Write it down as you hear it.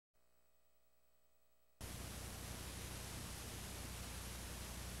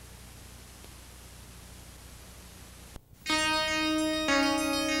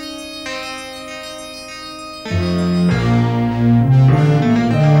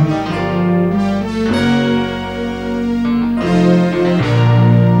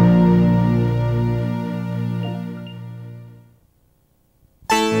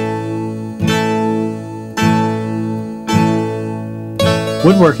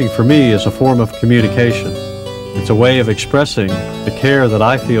Woodworking for me is a form of communication. It's a way of expressing the care that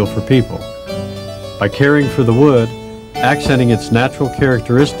I feel for people. By caring for the wood, accenting its natural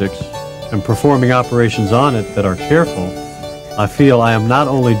characteristics, and performing operations on it that are careful, I feel I am not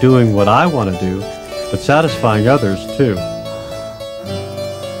only doing what I want to do, but satisfying others too.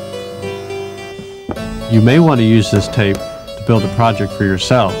 You may want to use this tape to build a project for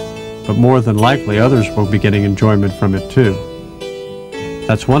yourself, but more than likely others will be getting enjoyment from it too.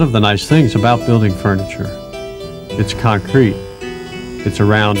 That's one of the nice things about building furniture. It's concrete. It's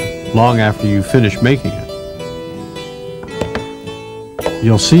around long after you finish making it.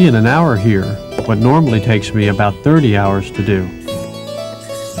 You'll see in an hour here what normally takes me about 30 hours to do.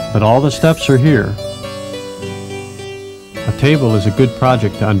 But all the steps are here. A table is a good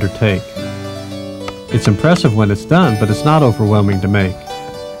project to undertake. It's impressive when it's done, but it's not overwhelming to make.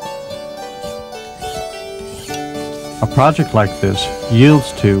 A project like this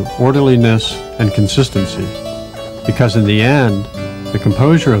yields to orderliness and consistency, because in the end, the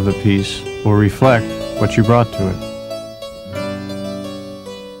composure of the piece will reflect what you brought to it.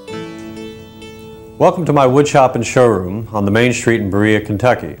 Welcome to my woodshop and showroom on the main street in Berea,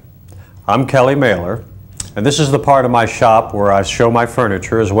 Kentucky. I'm Kelly Mehler, and this is the part of my shop where I show my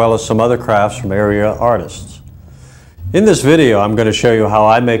furniture as well as some other crafts from area artists. In this video, I'm going to show you how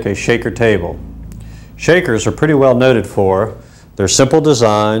I make a shaker table. Shakers are pretty well noted for their simple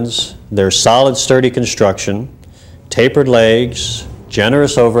designs, their solid, sturdy construction, tapered legs,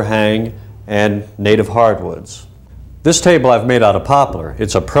 generous overhang, and native hardwoods. This table I've made out of poplar.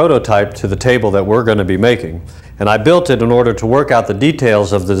 It's a prototype to the table that we're going to be making, and I built it in order to work out the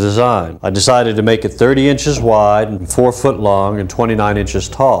details of the design. I decided to make it 30 inches wide and 4 foot long and 29 inches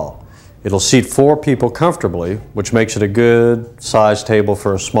tall. It'll seat 4 people comfortably, which makes it a good size table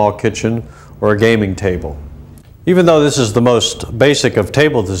for a small kitchen or a gaming table. Even though this is the most basic of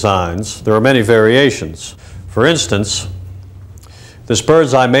table designs, there are many variations. For instance, this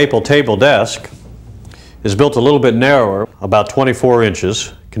bird's eye maple table desk is built a little bit narrower, about 24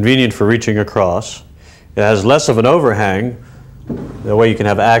 inches, convenient for reaching across. It has less of an overhang, that way you can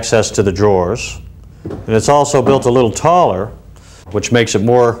have access to the drawers. And it's also built a little taller, which makes it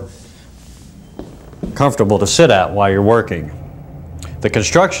more comfortable to sit at while you're working. The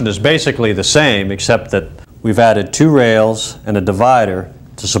construction is basically the same, except that we've added 2 rails and a divider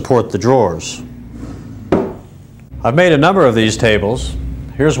to support the drawers. I've made a number of these tables.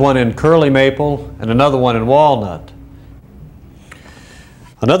 Here's one in curly maple and another one in walnut.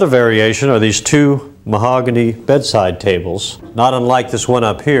 Another variation are these 2 mahogany bedside tables, not unlike this one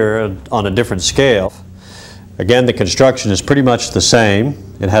up here on a different scale. Again, the construction is pretty much the same.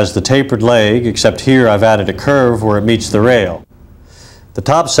 It has the tapered leg, except here I've added a curve where it meets the rail. The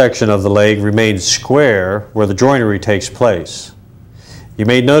top section of the leg remains square where the joinery takes place. You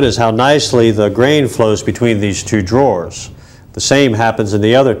may notice how nicely the grain flows between these 2 drawers. The same happens in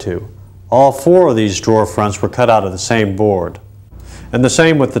the other 2. All 4 of these drawer fronts were cut out of the same board. And the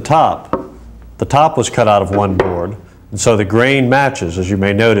same with the top. The top was cut out of one board, and so the grain matches, as you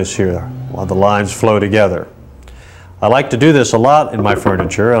may notice here, while the lines flow together. I like to do this a lot in my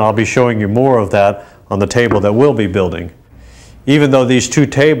furniture, and I'll be showing you more of that on the table that we'll be building. Even though these 2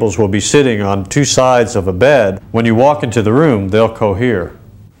 tables will be sitting on 2 sides of a bed, when you walk into the room, they'll cohere.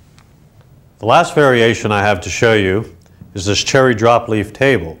 The last variation I have to show you is this cherry drop leaf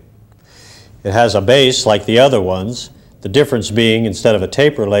table. It has a base like the other ones, the difference being instead of a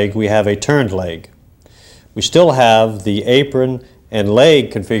taper leg, we have a turned leg. We still have the apron and leg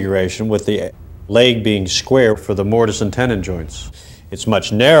configuration with the leg being square for the mortise and tenon joints. It's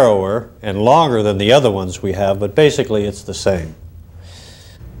much narrower and longer than the other ones we have, but basically it's the same.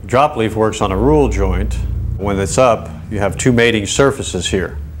 Drop leaf works on a rule joint. When it's up, you have 2 mating surfaces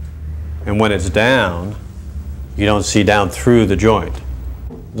here. And when it's down, you don't see down through the joint.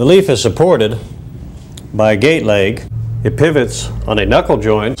 The leaf is supported by a gate leg. It pivots on a knuckle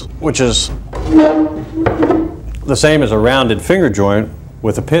joint, which is the same as a rounded finger joint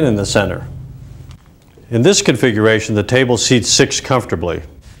with a pin in the center. In this configuration, the table seats 6 comfortably.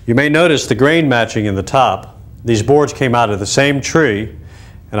 You may notice the grain matching in the top. These boards came out of the same tree,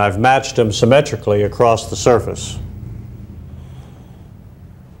 and I've matched them symmetrically across the surface.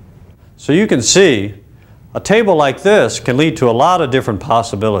 So you can see, a table like this can lead to a lot of different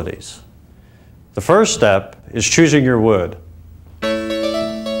possibilities. The first step is choosing your wood.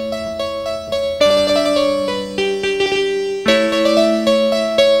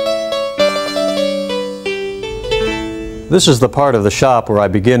 This is the part of the shop where I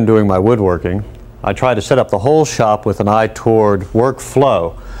begin doing my woodworking. I try to set up the whole shop with an eye toward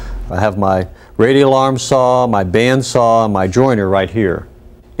workflow. I have my radial arm saw, my band saw, and my joiner right here.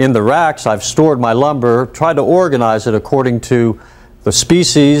 In the racks, I've stored my lumber, tried to organize it according to the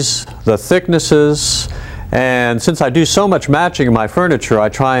species, the thicknesses, and since I do so much matching in my furniture, I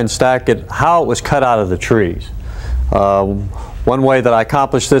try and stack it how it was cut out of the trees. One way that I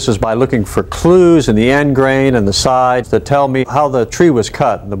accomplish this is by looking for clues in the end grain and the sides that tell me how the tree was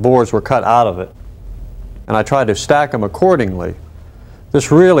cut and the boards were cut out of it. And I try to stack them accordingly.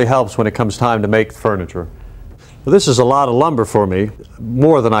 This really helps when it comes time to make furniture. Well, this is a lot of lumber for me,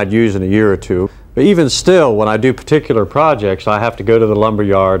 more than I'd use in a year or two. But even still, when I do particular projects, I have to go to the lumber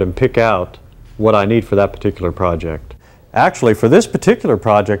yard and pick out what I need for that particular project. Actually, for this particular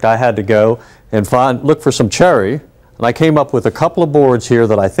project, I had to go and look for some cherry, and I came up with a couple of boards here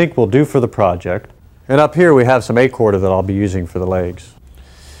that I think will do for the project. And up here we have some acorder that I'll be using for the legs.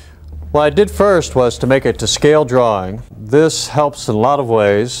 What I did first was to make it to scale drawing. This helps in a lot of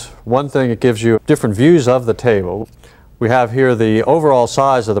ways. One thing, it gives you different views of the table. We have here the overall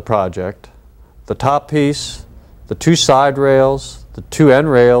size of the project, the top piece, the 2 side rails, the 2 end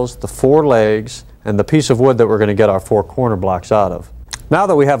rails, the 4 legs, and the piece of wood that we're going to get our 4 corner blocks out of. Now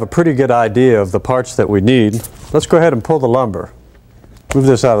that we have a pretty good idea of the parts that we need, let's go ahead and pull the lumber. Move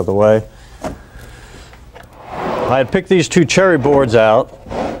this out of the way. I had picked these 2 cherry boards out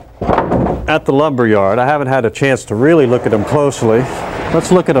at the lumber yard. I haven't had a chance to really look at them closely.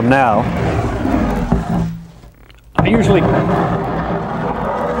 Let's look at them now. I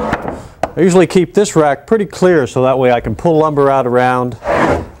usually keep this rack pretty clear so that way I can pull lumber out around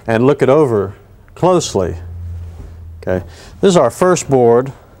and look it over closely. Okay, this is our first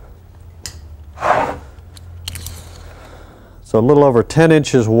board. It's a little over 10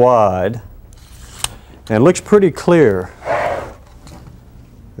 inches wide and it looks pretty clear.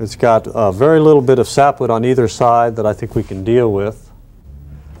 It's got a very little bit of sapwood on either side that I think we can deal with.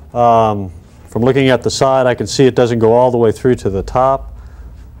 From looking at the side, I can see it doesn't go all the way through to the top.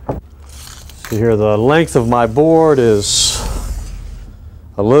 See here, the length of my board is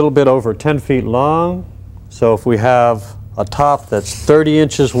a little bit over 10 feet long. So if we have a top that's 30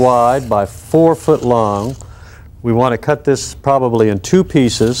 inches wide by 4 foot long, we want to cut this probably in 2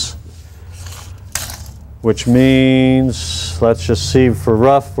 pieces, which means, let's just see, for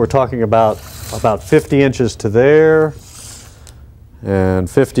rough, we're talking about 50 inches to there and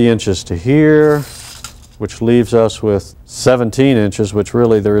 50 inches to here, which leaves us with 17 inches, which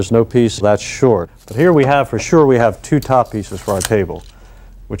really there is no piece that's short. But here we have, for sure, we have 2 top pieces for our table,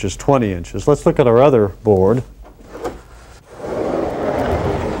 which is 20 inches. Let's look at our other board.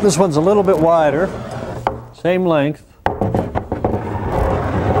 This one's a little bit wider, same length.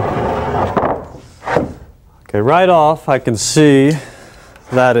 Okay, right off I can see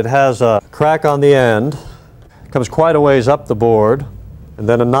that it has a crack on the end. It comes quite a ways up the board, and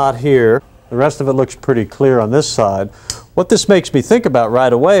then a knot here. The rest of it looks pretty clear on this side. What this makes me think about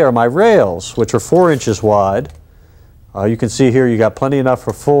right away are my rails, which are 4 inches wide. You can see here you got plenty enough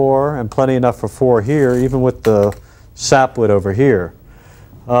for 4 and plenty enough for 4 here, even with the sapwood over here.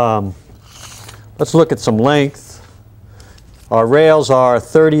 Let's look at some length. Our rails are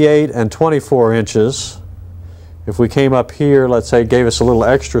 38 and 24 inches. If we came up here, let's say, gave us a little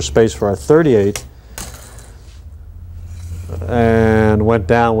extra space for our 38 and went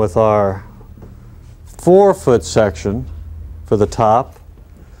down with our 4 foot section for the top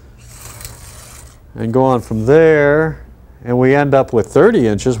and go on from there, and we end up with 30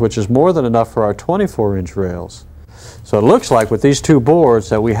 inches, which is more than enough for our 24-inch rails. So it looks like with these 2 boards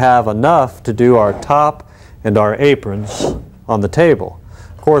that we have enough to do our top and our aprons on the table.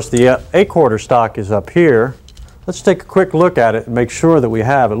 Of course, the A-quarter stock is up here. Let's take a quick look at it and make sure that we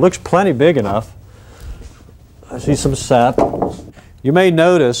have. It looks plenty big enough. I see some sap. You may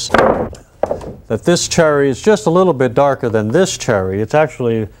notice that this cherry is just a little bit darker than this cherry. It's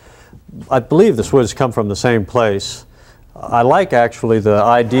actually, I believe this wood has come from the same place. I like actually the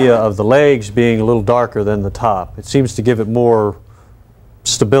idea of the legs being a little darker than the top. It seems to give it more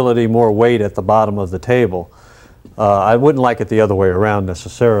stability, more weight at the bottom of the table. I wouldn't like it the other way around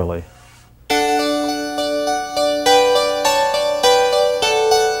necessarily.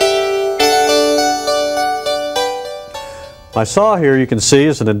 My saw here, you can see,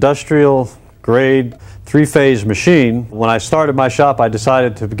 is an industrial grade 3-phase machine. When I started my shop, I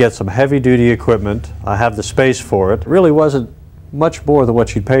decided to get some heavy-duty equipment. I have the space for it. It really wasn't much more than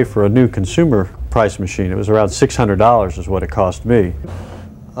what you'd pay for a new consumer price machine. It was around $600 is what it cost me.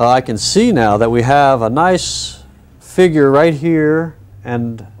 I can see now that we have a nice figure right here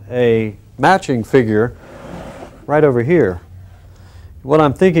and a matching figure right over here. What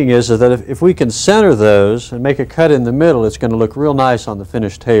I'm thinking is that if we can center those and make a cut in the middle, it's going to look real nice on the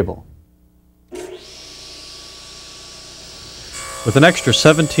finished table. With an extra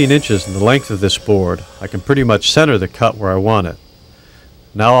 17 inches in the length of this board, I can pretty much center the cut where I want it.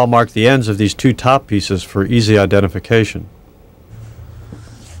 Now I'll mark the ends of these two top pieces for easy identification.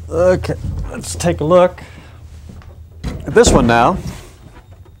 Okay, let's take a look at this one now.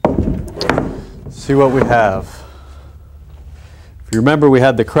 See what we have. If you remember, we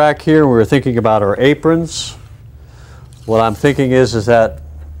had the crack here and we were thinking about our aprons. What I'm thinking is that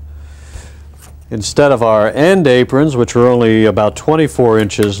instead of our end aprons, which are only about 24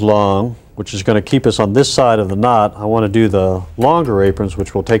 inches long, which is going to keep us on this side of the knot, I want to do the longer aprons,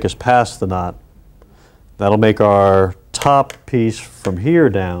 which will take us past the knot. That'll make our top piece from here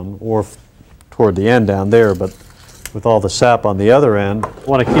down, or toward the end down there, but with all the sap on the other end. I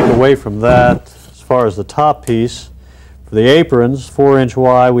want to keep away from that as far as the top piece. For the aprons, 4-inch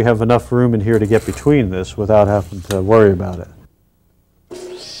wide, we have enough room in here to get between this without having to worry about it.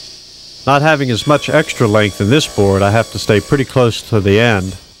 Not having as much extra length in this board, I have to stay pretty close to the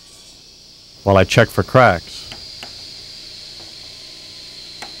end while I check for cracks.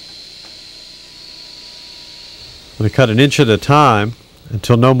 I'm going to cut an inch at a time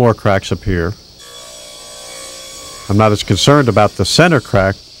until no more cracks appear. I'm not as concerned about the center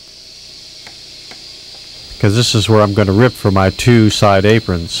crack because this is where I'm going to rip for my two side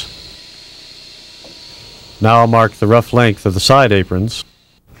aprons. Now I'll mark the rough length of the side aprons.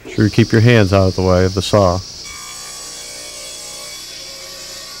 Make sure you keep your hands out of the way of the saw.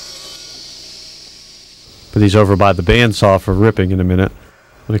 Put these over by the bandsaw for ripping in a minute.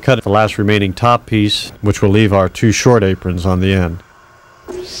 I'm going to cut the last remaining top piece, which will leave our two short aprons on the end.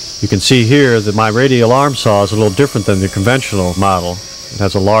 You can see here that my radial arm saw is a little different than the conventional model. It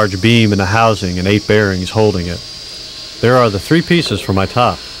has a large beam and a housing and 8 bearings holding it. There are the 3 pieces for my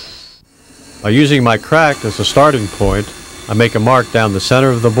top. By using my crack as a starting point, I make a mark down the center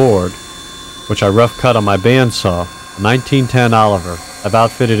of the board, which I rough cut on my bandsaw, a 1910 Oliver. I've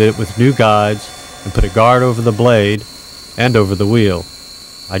outfitted it with new guides and put a guard over the blade and over the wheel.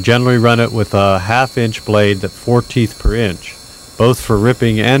 I generally run it with a 1/2-inch blade that's 4 teeth per inch, both for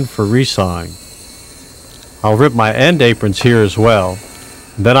ripping and for resawing. I'll rip my end aprons here as well.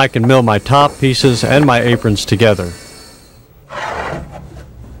 Then I can mill my top pieces and my aprons together.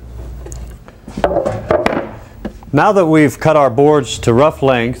 Now that we've cut our boards to rough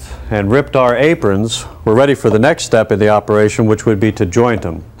length and ripped our aprons, we're ready for the next step in the operation, which would be to joint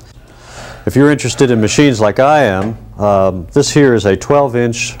them. If you're interested in machines like I am, this here is a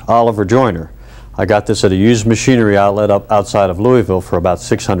 12-inch Oliver joiner. I got this at a used machinery outlet up outside of Louisville for about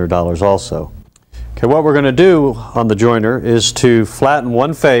 $600 also. Okay, what we're going to do on the joiner is to flatten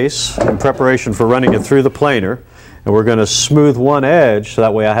one face in preparation for running it through the planer, and we're going to smooth one edge so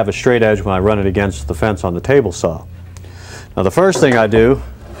that way I have a straight edge when I run it against the fence on the table saw. Now the first thing I do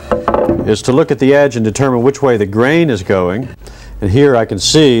is to look at the edge and determine which way the grain is going, and here I can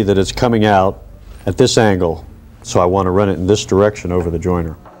see that it's coming out at this angle, so I want to run it in this direction over the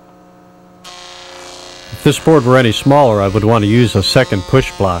joiner. If this board were any smaller, I would want to use a second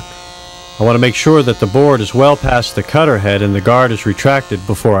push block. I want to make sure that the board is well past the cutter head and the guard is retracted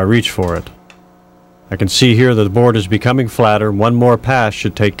before I reach for it. I can see here that the board is becoming flatter. One more pass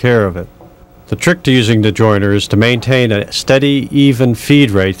should take care of it. The trick to using the joiner is to maintain a steady, even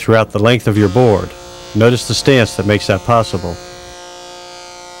feed rate throughout the length of your board. Notice the stance that makes that possible.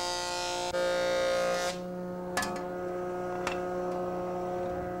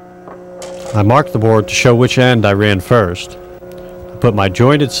 I marked the board to show which end I ran first. I put my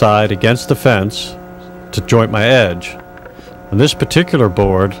jointed side against the fence to joint my edge. On this particular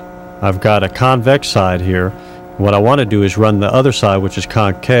board, I've got a convex side here. What I want to do is run the other side, which is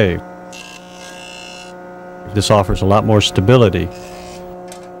concave. This offers a lot more stability.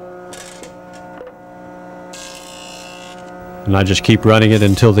 And I just keep running it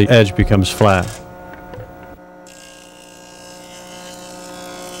until the edge becomes flat.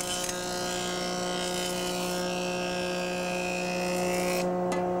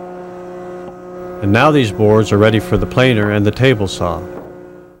 And now these boards are ready for the planer and the table saw.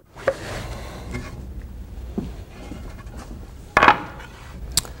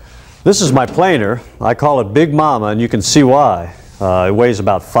 This is my planer. I call it Big Mama, and you can see why. It weighs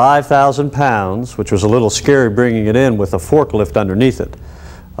about 5,000 pounds, which was a little scary bringing it in with a forklift underneath it.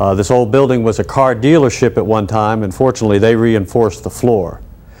 This old building was a car dealership at one time, and fortunately they reinforced the floor.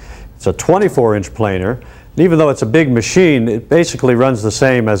 It's a 24-inch planer, and even though it's a big machine, it basically runs the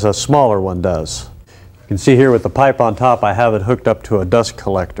same as a smaller one does. You can see here with the pipe on top, I have it hooked up to a dust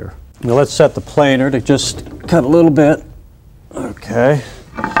collector. Now let's set the planer to just cut a little bit. Okay.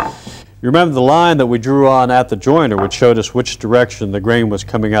 You remember the line that we drew on at the joiner, which showed us which direction the grain was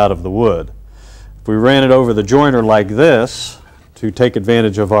coming out of the wood. If we ran it over the joiner like this to take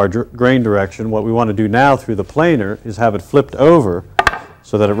advantage of our grain direction. What we want to do now through the planer is have it flipped over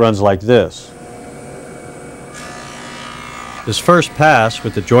so that it runs like this. This first pass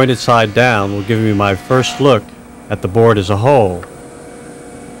with the jointed side down will give me my first look at the board as a whole.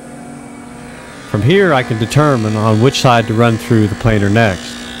 From here I can determine on which side to run through the planer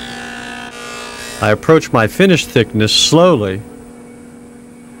next. I approach my finish thickness slowly.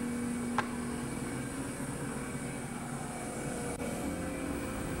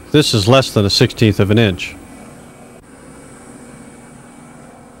 This is less than a 1/16 of an inch.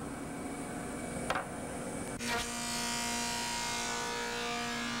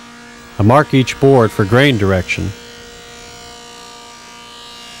 I mark each board for grain direction.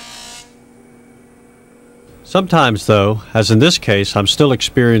 Sometimes though, as in this case, I'm still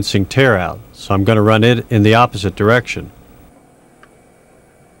experiencing tear out, so I'm going to run it in the opposite direction.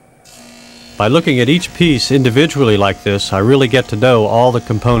 By looking at each piece individually like this, I really get to know all the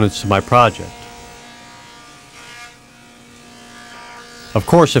components of my project. Of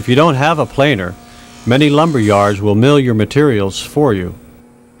course, if you don't have a planer, many lumber yards will mill your materials for you.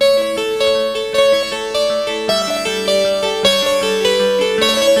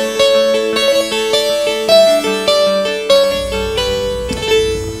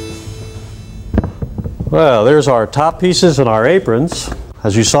 Well, there's our top pieces and our aprons.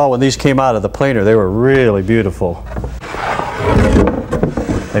 As you saw when these came out of the planer, they were really beautiful.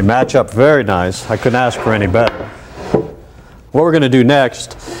 They match up very nice. I couldn't ask for any better. What we're going to do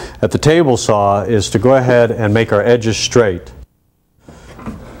next at the table saw is to go ahead and make our edges straight.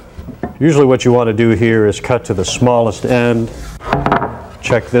 Usually what you want to do here is cut to the smallest end.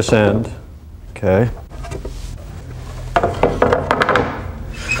 Check this end. Okay.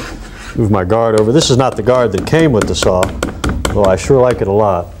 Move my guard over. This is not the guard that came with the saw, though I sure like it a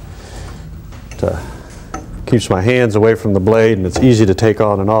lot. It keeps my hands away from the blade and it's easy to take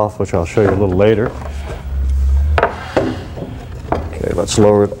on and off, which I'll show you a little later. Okay, let's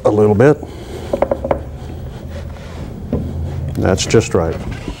lower it a little bit. That's just right.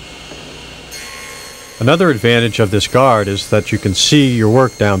 Another advantage of this guard is that you can see your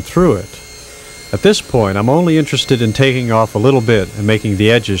work down through it. At this point, I'm only interested in taking off a little bit and making the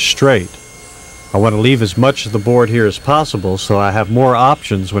edges straight. I want to leave as much of the board here as possible so I have more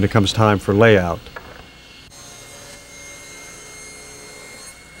options when it comes time for layout.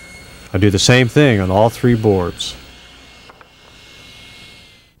 I do the same thing on all three boards.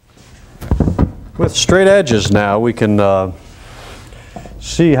 With straight edges now, we can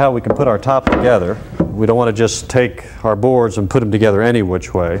see how we can put our top together. We don't want to just take our boards and put them together any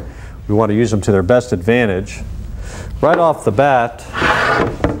which way. We want to use them to their best advantage. Right off the bat,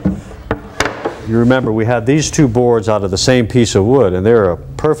 you remember we had these two boards out of the same piece of wood and they're a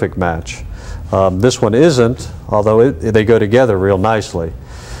perfect match. This one isn't, although they go together real nicely.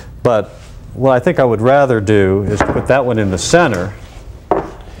 But what I think I would rather do is put that one in the center,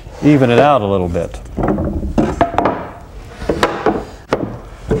 even it out a little bit.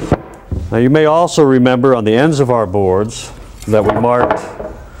 Now you may also remember on the ends of our boards that we marked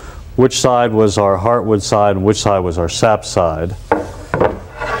which side was our heartwood side and which side was our sap side.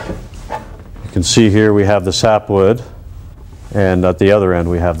 You can see here we have the sapwood, and at the other end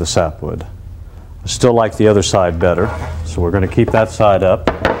we have the sapwood. I still like the other side better, so we're going to keep that side up.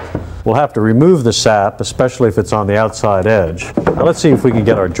 We'll have to remove the sap, especially if it's on the outside edge. Now let's see if we can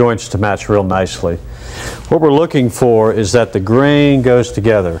get our joints to match real nicely. What we're looking for is that the grain goes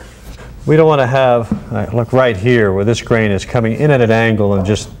together. We don't want to have, look right here where this grain is coming in at an angle and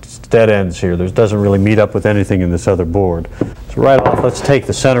just dead ends here. It doesn't really meet up with anything in this other board. So right off, let's take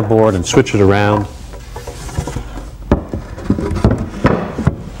the center board and switch it around.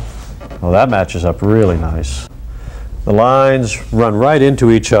 Well, that matches up really nice. The lines run right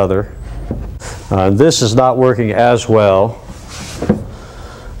into each other. This is not working as well.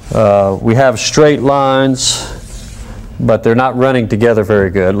 We have straight lines, but they're not running together very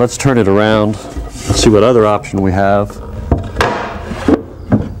good. Let's turn it around. Let's see what other option we have.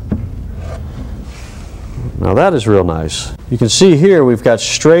 Now that is real nice. You can see here we've got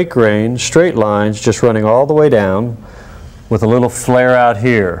straight grain, straight lines just running all the way down with a little flare out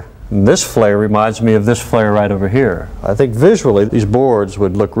here. And this flare reminds me of this flare right over here. I think visually these boards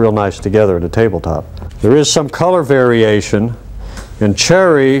would look real nice together at a tabletop. There is some color variation. In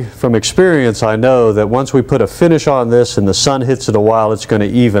cherry, from experience, I know that once we put a finish on this and the sun hits it a while, it's going to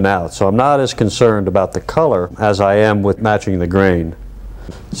even out. So I'm not as concerned about the color as I am with matching the grain.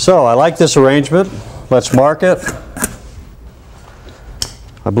 So I like this arrangement. Let's mark it.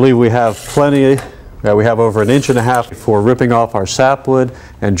 I believe we have plenty. We have over 1.5 inches before ripping off our sapwood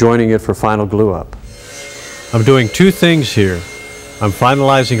and joining it for final glue up. I'm doing two things here. I'm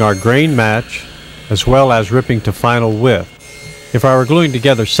finalizing our grain match as well as ripping to final width. If I were gluing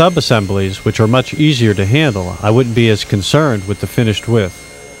together sub-assemblies, which are much easier to handle, I wouldn't be as concerned with the finished width.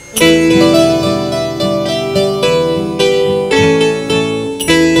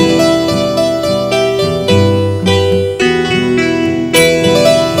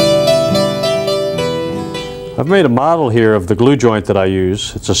 I've made a model here of the glue joint that I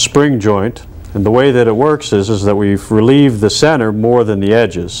use. It's a spring joint, and the way that it works is that we've relieved the center more than the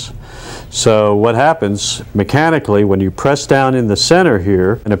edges. So what happens mechanically when you press down in the center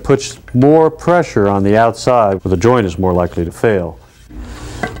here, and it puts more pressure on the outside, where the joint is more likely to fail.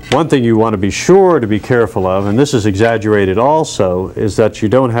 One thing you want to be sure to be careful of, and this is exaggerated also, is that you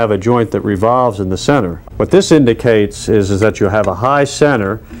don't have a joint that revolves in the center. What this indicates is that you'll have a high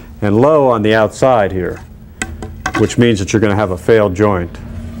center and low on the outside here, which means that you're going to have a failed joint.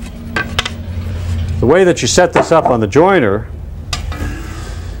 The way that you set this up on the jointer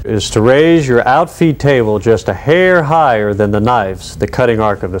is to raise your outfeed table just a hair higher than the knives, the cutting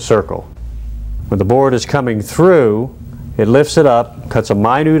arc of the circle. When the board is coming through, it lifts it up, cuts a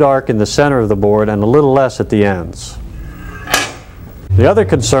minute arc in the center of the board and a little less at the ends. The other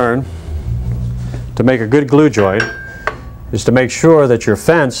concern to make a good glue joint is to make sure that your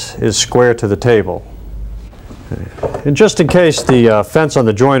fence is square to the table. And just in case the fence on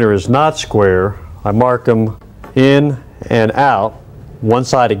the jointer is not square, I mark them in and out, one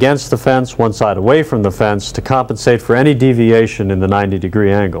side against the fence, one side away from the fence, to compensate for any deviation in the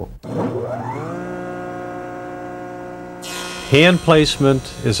 90-degree angle. Hand placement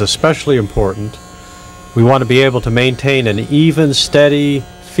is especially important. We want to be able to maintain an even, steady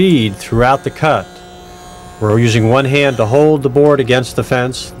feed throughout the cut. We're using one hand to hold the board against the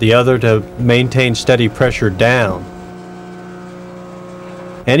fence, the other to maintain steady pressure down.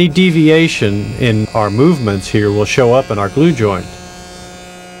 Any deviation in our movements here will show up in our glue joint.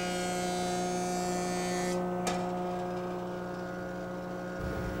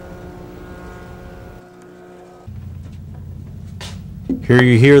 Here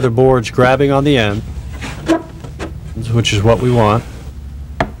you hear the boards grabbing on the end, which is what we want.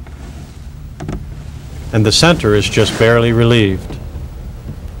 And the center is just barely relieved.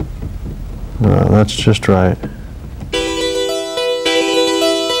 That's just right.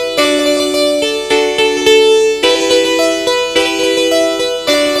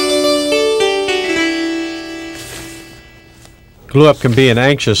 Glue up can be an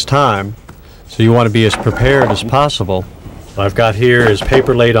anxious time, so you want to be as prepared as possible. What I've got here is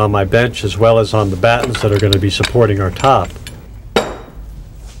paper laid on my bench as well as on the battens that are going to be supporting our top.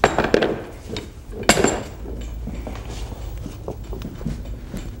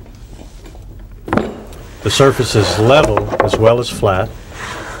 The surface is level as well as flat.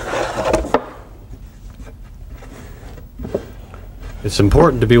 It's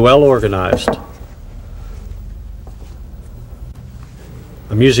important to be well organized.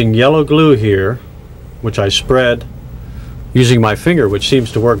 I'm using yellow glue here, which I spread using my finger, which seems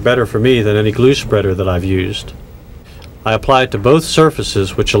to work better for me than any glue spreader that I've used. I apply it to both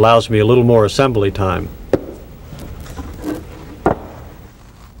surfaces, which allows me a little more assembly time.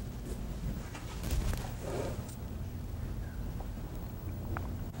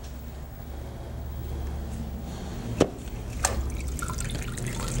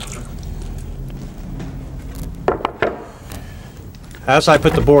 As I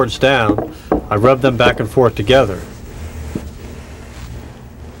put the boards down, I rub them back and forth together.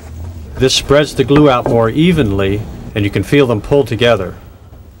 This spreads the glue out more evenly, and you can feel them pull together.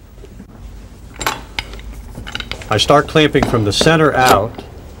 I start clamping from the center out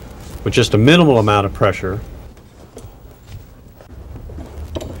with just a minimal amount of pressure,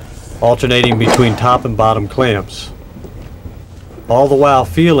 alternating between top and bottom clamps, all the while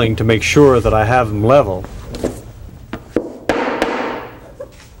feeling to make sure that I have them level.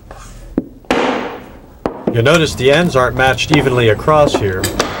 You'll notice the ends aren't matched evenly across here,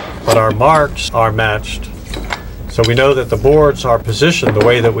 but our marks are matched, so we know that the boards are positioned the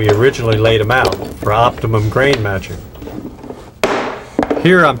way that we originally laid them out for optimum grain matching.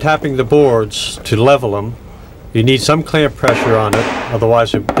 Here I'm tapping the boards to level them. You need some clamp pressure on it,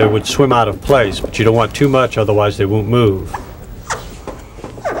 otherwise they would swim out of place, but you don't want too much, otherwise they won't move.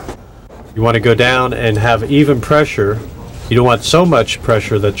 You want to go down and have even pressure. You don't want so much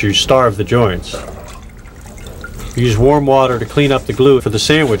pressure that you starve the joints. Use warm water to clean up the glue for the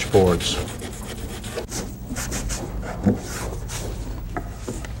sandwich boards.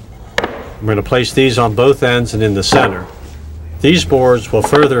 I'm going to place these on both ends and in the center. These boards will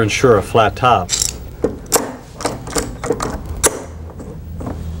further ensure a flat top.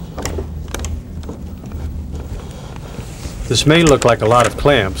 This may look like a lot of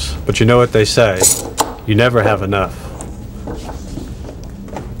clamps, but you know what they say, you never have enough.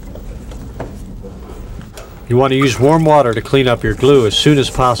 You want to use warm water to clean up your glue as soon as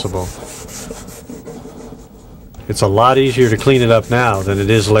possible. It's a lot easier to clean it up now than it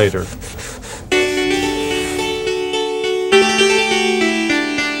is later.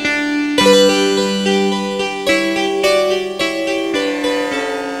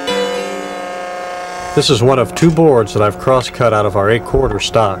 This is one of 2 boards that I've cross-cut out of our 8/4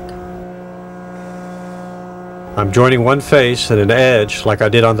 stock. I'm joining one face and an edge like I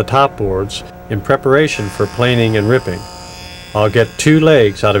did on the top boards in preparation for planing and ripping. I'll get 2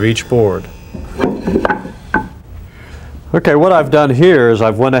 legs out of each board. Okay, what I've done here is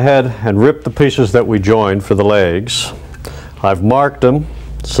I've went ahead and ripped the pieces that we joined for the legs. I've marked them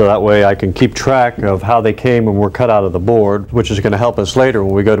so that way I can keep track of how they came and were cut out of the board, which is going to help us later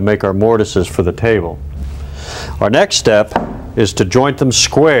when we go to make our mortises for the table. Our next step is to joint them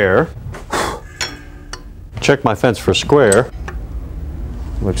square. Check my fence for square.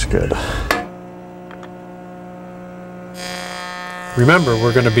 Looks good. Remember,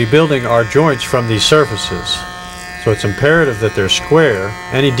 we're going to be building our joints from these surfaces, so it's imperative that they're square.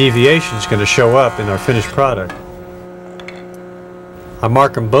 Any deviation is going to show up in our finished product. I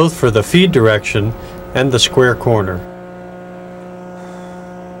mark them both for the feed direction and the square corner.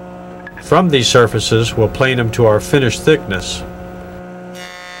 From these surfaces, we'll plane them to our finished thickness.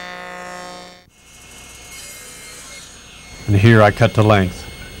 And here I cut to length.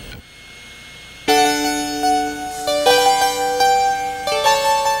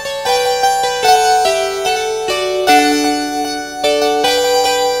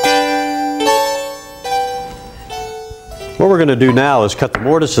 What we're going to do now is cut the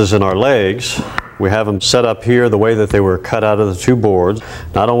mortises in our legs. We have them set up here the way that they were cut out of the 2 boards.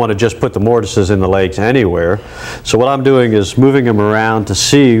 Now I don't want to just put the mortises in the legs anywhere. So what I'm doing is moving them around to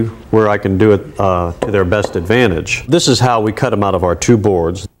see where I can do it to their best advantage. This is how we cut them out of our 2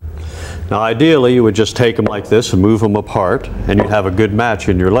 boards. Now ideally you would just take them like this and move them apart and you'd have a good match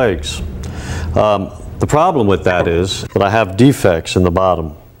in your legs. The problem with that is that I have defects in the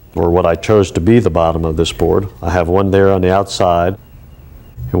bottom, or what I chose to be the bottom of this board. I have one there on the outside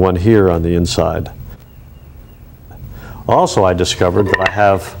and one here on the inside. Also, I discovered that I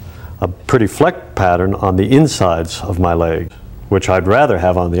have a pretty fleck pattern on the insides of my legs, which I'd rather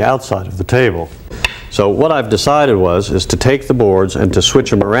have on the outside of the table. So what I've decided is to take the boards and to switch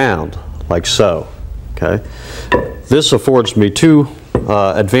them around like so. Okay? This affords me 2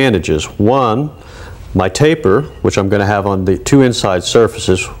 advantages. One, my taper, which I'm going to have on the 2 inside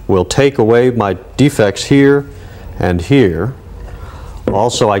surfaces, will take away my defects here and here.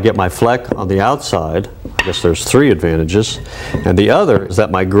 Also, I get my fleck on the outside. I guess there's 3 advantages. And the other is that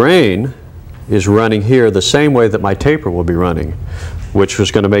my grain is running here the same way that my taper will be running, which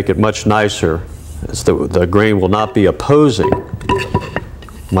was going to make it much nicer, as the grain will not be opposing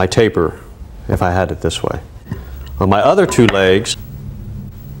my taper if I had it this way. On my other 2 legs,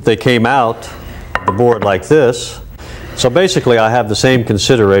 they came out the board like this. So basically I have the same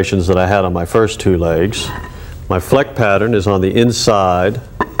considerations that I had on my first 2 legs. My fleck pattern is on the inside,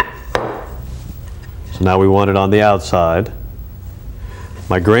 so now we want it on the outside.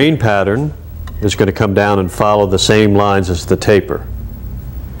 My grain pattern is going to come down and follow the same lines as the taper.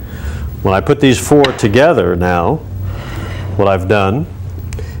 When I put these 4 together now, what I've done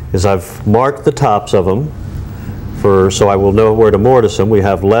is I've marked the tops of them so I will know where to mortise them. We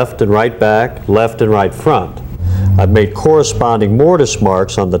have left and right back, left and right front. I've made corresponding mortise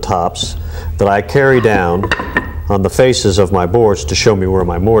marks on the tops that I carry down on the faces of my boards to show me where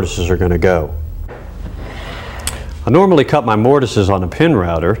my mortises are going to go. I normally cut my mortises on a pin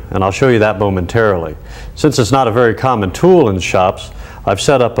router, and I'll show you that momentarily. Since it's not a very common tool in shops, I've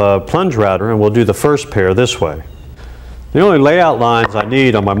set up a plunge router and we'll do the first pair this way. The only layout lines I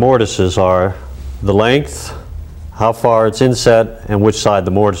need on my mortises are the length, how far it's inset, and which side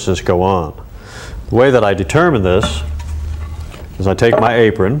the mortises go on. The way that I determine this is I take my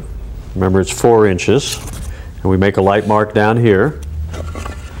apron, remember it's 4 inches, and we make a light mark down here.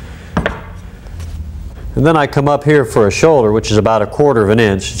 And then I come up here for a shoulder, which is about 1/4 of an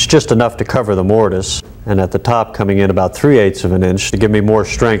inch. It's just enough to cover the mortise, and at the top coming in about 3/8 of an inch to give me more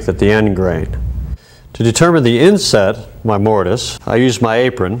strength at the end grain. To determine the inset, my mortise, I use my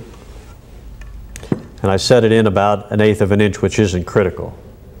apron and I set it in about 1/8 of an inch, which isn't critical.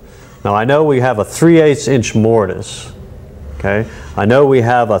 Now I know we have a 3/8 inch mortise. Okay? I know we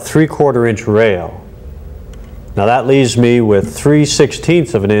have a 3/4 inch rail. Now that leaves me with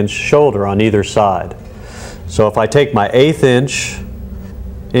 3/16 of an inch shoulder on either side. So if I take my 1/8 inch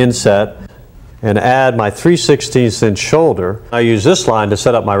inset and add my 3/16 inch shoulder. I use this line to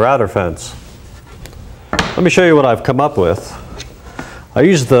set up my router fence. Let me show you what I've come up with. I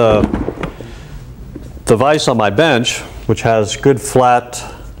use the vise on my bench, which has good flat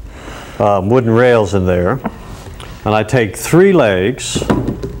wooden rails in there, and I take 3 legs,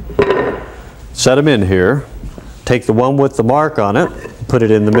 set them in here, take the one with the mark on it, put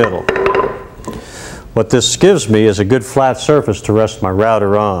it in the middle. What this gives me is a good flat surface to rest my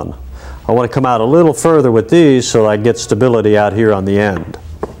router on. I want to come out a little further with these so I get stability out here on the end.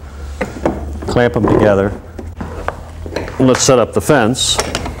 Clamp them together. And let's set up the fence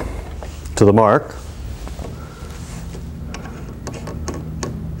to the mark.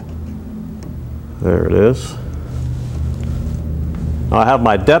 There it is. I have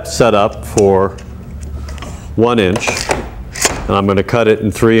my depth set up for 1 inch, and I'm going to cut it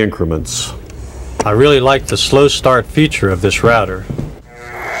in 3 increments. I really like the slow start feature of this router.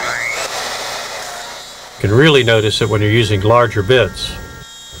 You can really notice it when you're using larger bits.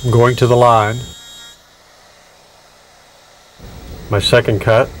 I'm going to the line. My second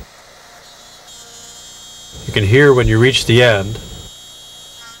cut. You can hear when you reach the end.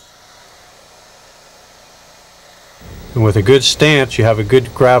 And with a good stance, you have a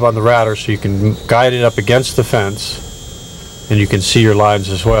good grab on the router so you can guide it up against the fence, and you can see your lines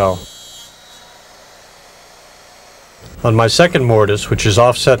as well. On my second mortise, which is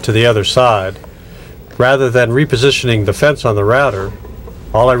offset to the other side, rather than repositioning the fence on the router,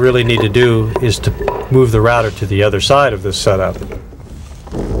 all I really need to do is to move the router to the other side of this setup.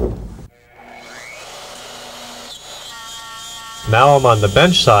 Now I'm on the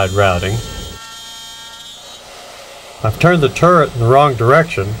bench side routing. I've turned the turret in the wrong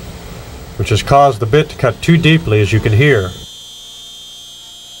direction, which has caused the bit to cut too deeply, as you can hear.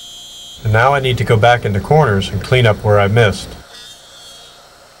 And now I need to go back into corners and clean up where I missed.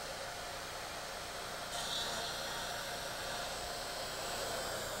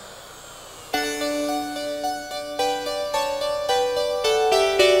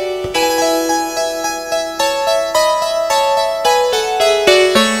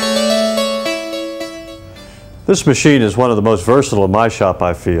 This machine is one of the most versatile in my shop,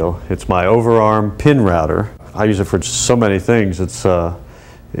 I feel. It's my overarm pin router. I use it for so many things.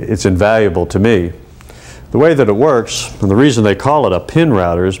 It's invaluable to me. The way that it works, and the reason they call it a pin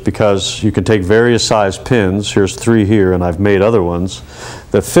router, is because you can take various size pins, here's 3 here, and I've made other ones,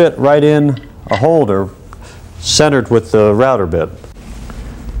 that fit right in a holder centered with the router bit.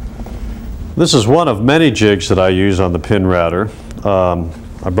 This is one of many jigs that I use on the pin router.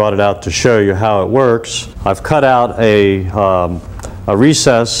 I brought it out to show you how it works. I've cut out a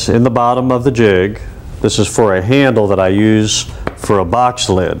recess in the bottom of the jig. This is for a handle that I use for a box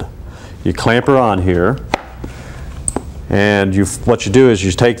lid. You clamp her on here, and what you do is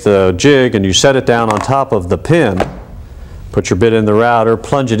you take the jig and you set it down on top of the pin, put your bit in the router,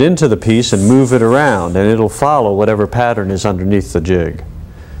 plunge it into the piece and move it around, and it'll follow whatever pattern is underneath the jig.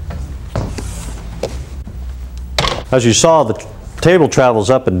 As you saw, the table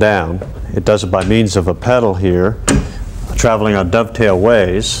travels up and down. It does it by means of a pedal here, traveling on dovetail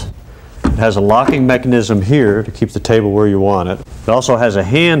ways. It has a locking mechanism here to keep the table where you want it. It also has a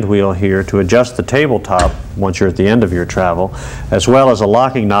hand wheel here to adjust the tabletop once you're at the end of your travel, as well as a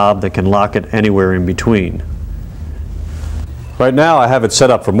locking knob that can lock it anywhere in between. Right now I have it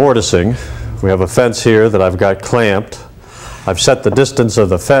set up for mortising. We have a fence here that I've got clamped. I've set the distance of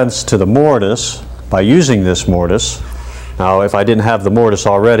the fence to the mortise by using this mortise. Now, if I didn't have the mortise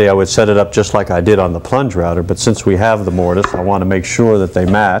already, I would set it up just like I did on the plunge router, but since we have the mortise, I want to make sure that they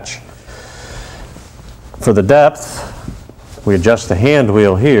match. For the depth, we adjust the hand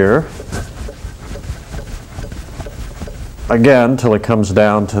wheel here, again, till it comes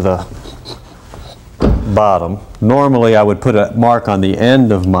down to the bottom. Normally, I would put a mark on the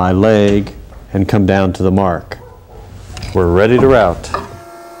end of my leg and come down to the mark. We're ready to route.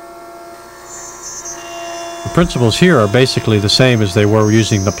 The principles here are basically the same as they were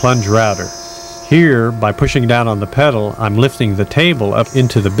using the plunge router. Here, by pushing down on the pedal, I'm lifting the table up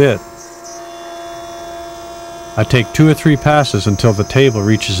into the bit. I take 2 or 3 passes until the table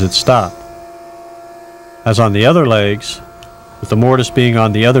reaches its stop. As on the other legs, with the mortise being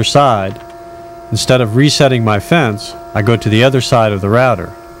on the other side, instead of resetting my fence, I go to the other side of the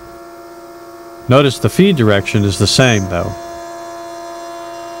router. Notice the feed direction is the same though.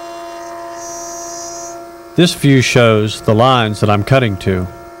 This view shows the lines that I'm cutting to.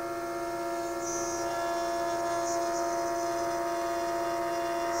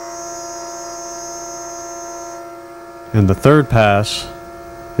 And the third pass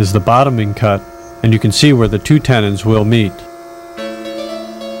is the bottoming cut, and you can see where the 2 tenons will meet.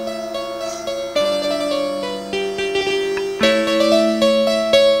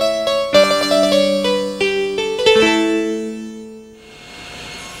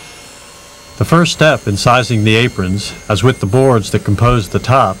 first step in sizing the aprons, as with the boards that compose the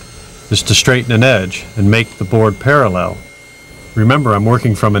top, is to straighten an edge and make the board parallel. Remember, I'm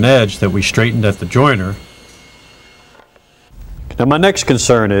working from an edge that we straightened at the joiner. Now my next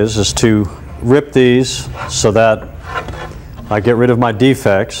concern is to rip these so that I get rid of my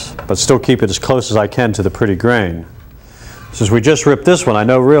defects, but still keep it as close as I can to the pretty grain. Since we just ripped this one, I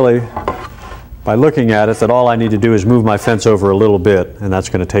know really, by looking at it, that all I need to do is move my fence over a little bit, and that's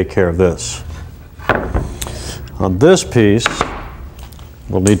going to take care of this. On this piece,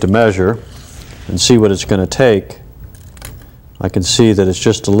 we'll need to measure and see what it's going to take. I can see that it's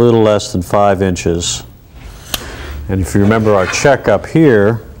just a little less than 5 inches. And if you remember our check up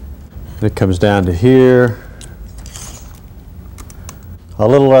here, it comes down to here. A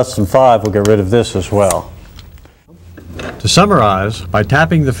little less than 5 will get rid of this as well. To summarize, by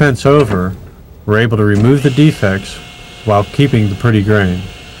tapping the fence over, we're able to remove the defects while keeping the pretty grain.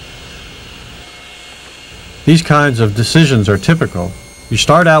 These kinds of decisions are typical. You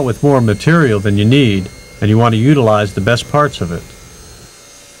start out with more material than you need, and you want to utilize the best parts of it.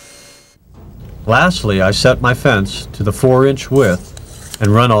 Lastly, I set my fence to the 4-inch width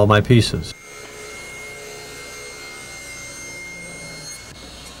and run all my pieces.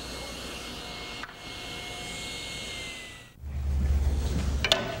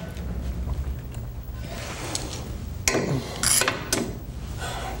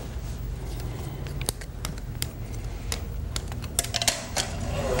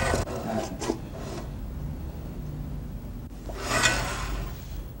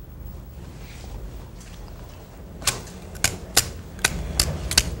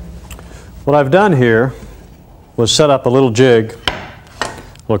 What I've done here was set up a little jig, a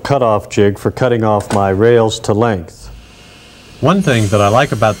little cutoff jig for cutting off my rails to length. One thing that I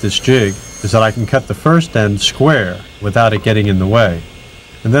like about this jig is that I can cut the first end square without it getting in the way.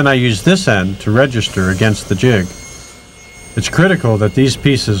 And then I use this end to register against the jig. It's critical that these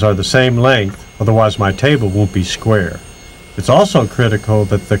pieces are the same length, otherwise my table won't be square. It's also critical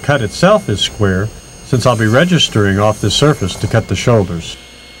that the cut itself is square, since I'll be registering off this surface to cut the shoulders.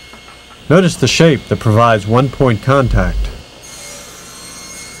 Notice the shape that provides one-point contact.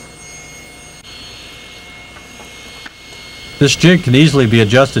 This jig can easily be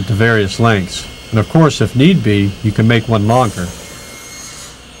adjusted to various lengths, and of course, if need be, you can make one longer.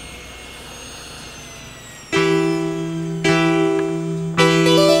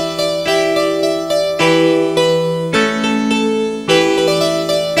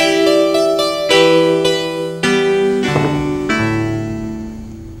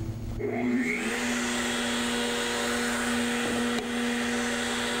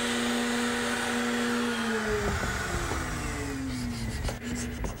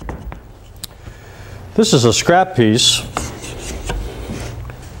 This is a scrap piece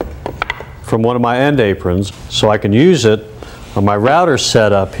from one of my end aprons, so I can use it on my router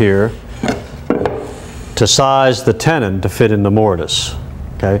set up here to size the tenon to fit in the mortise,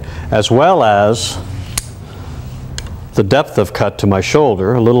 okay? As well as the depth of cut to my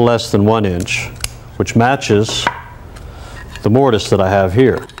shoulder, a little less than 1 inch, which matches the mortise that I have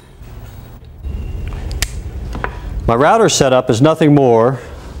here. My router setup is nothing more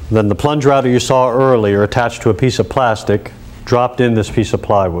than the plunge router you saw earlier attached to a piece of plastic, dropped in this piece of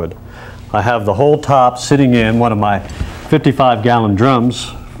plywood. I have the whole top sitting in one of my 55-gallon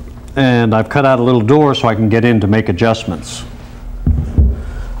drums, and I've cut out a little door so I can get in to make adjustments.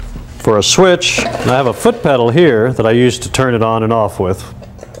 For a switch, I have a foot pedal here that I use to turn it on and off with.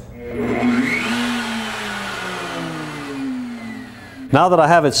 Now that I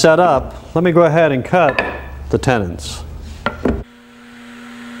have it set up, let me go ahead and cut the tenons.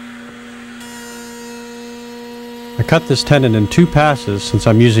 I cut this tenon in 2 passes since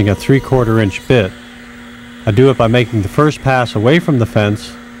I'm using a 3/4 inch bit. I do it by making the first pass away from the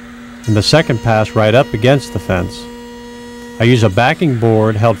fence and the second pass right up against the fence. I use a backing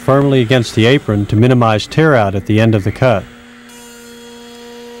board held firmly against the apron to minimize tear out at the end of the cut.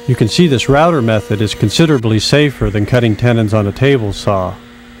 You can see this router method is considerably safer than cutting tenons on a table saw,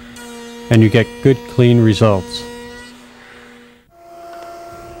 and you get good clean results.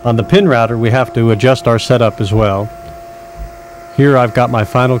 On the pin router, we have to adjust our setup as well. Here I've got my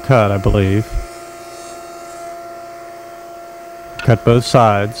final cut, I believe. Cut both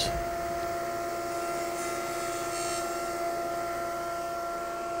sides.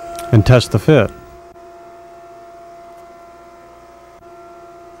 And test the fit.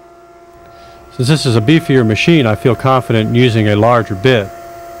 Since this is a beefier machine, I feel confident in using a larger bit,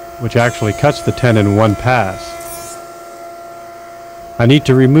 which actually cuts the tenon in 1 pass. I need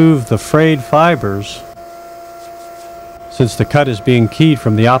to remove the frayed fibers since the cut is being keyed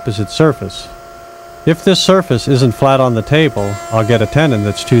from the opposite surface. If this surface isn't flat on the table, I'll get a tenon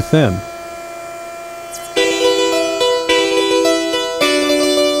that's too thin.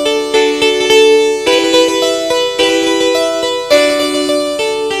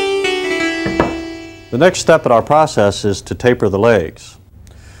 The next step in our process is to taper the legs.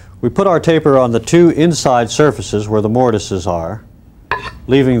 We put our taper on the two inside surfaces where the mortises are,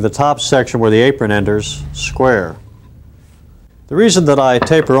 leaving the top section where the apron enters square. The reason that I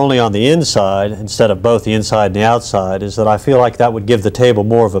taper only on the inside instead of both the inside and the outside is that I feel like that would give the table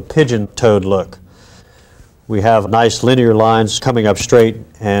more of a pigeon-toed look. We have nice linear lines coming up straight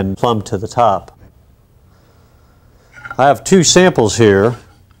and plumb to the top. I have two samples here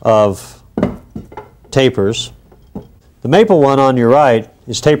of tapers. The maple one on your right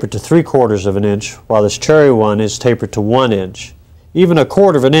is tapered to 3/4 of an inch, while this cherry one is tapered to 1 inch. Even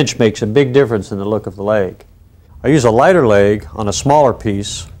 1/4 of an inch makes a big difference in the look of the leg. I use a lighter leg on a smaller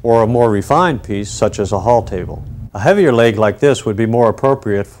piece or a more refined piece such as a hall table. A heavier leg like this would be more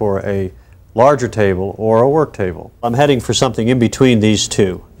appropriate for a larger table or a work table. I'm heading for something in between these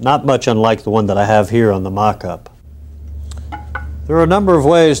two, not much unlike the one that I have here on the mock-up. There are a number of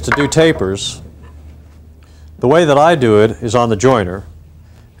ways to do tapers. The way that I do it is on the joiner,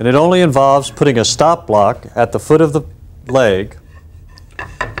 and it only involves putting a stop block at the foot of the leg.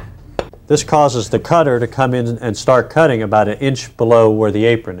 This causes the cutter to come in and start cutting about 1 inch below where the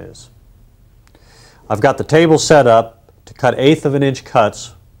apron is. I've got the table set up to cut 1/8 of an inch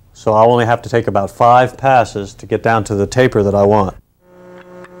cuts, so I'll only have to take about 5 passes to get down to the taper that I want.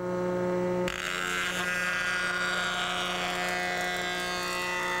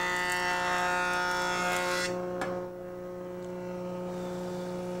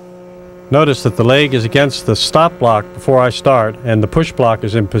 Notice that the leg is against the stop block before I start and the push block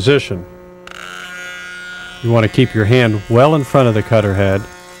is in position. You want to keep your hand well in front of the cutter head.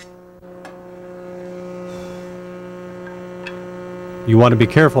 You want to be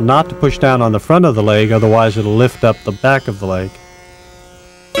careful not to push down on the front of the leg, otherwise it'll lift up the back of the leg.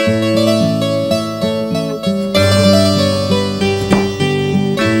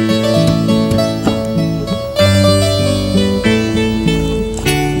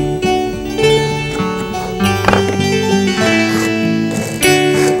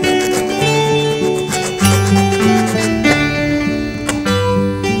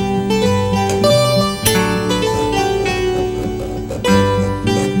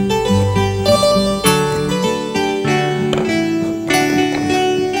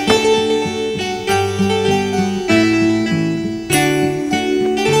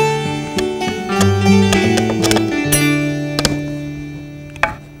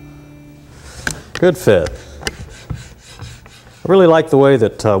 Good fit. I really like the way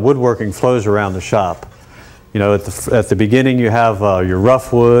that woodworking flows around the shop. You know, at the beginning you have your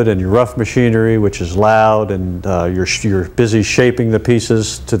rough wood and your rough machinery, which is loud, and you're busy shaping the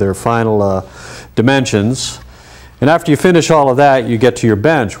pieces to their final dimensions. And after you finish all of that, you get to your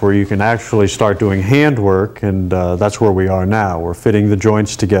bench where you can actually start doing handwork, and that's where we are now. We're fitting the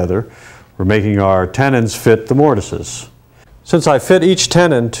joints together. We're making our tenons fit the mortises. Since I fit each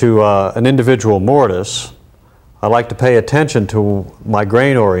tenon to an individual mortise, I like to pay attention to my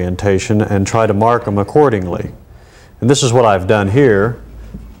grain orientation and try to mark them accordingly. And this is what I've done here.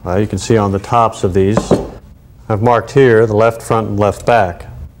 You can see on the tops of these, I've marked here the left front and left back.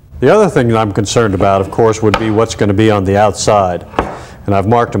 The other thing that I'm concerned about, of course, would be what's going to be on the outside. And I've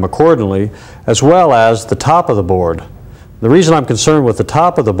marked them accordingly, as well as the top of the board. The reason I'm concerned with the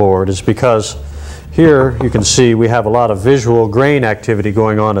top of the board is because here you can see we have a lot of visual grain activity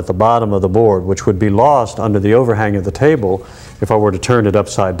going on at the bottom of the board, which would be lost under the overhang of the table if I were to turn it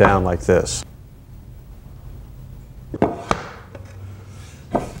upside down like this. You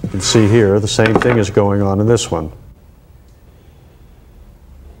can see here the same thing is going on in this one.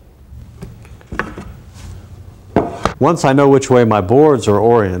 Once I know which way my boards are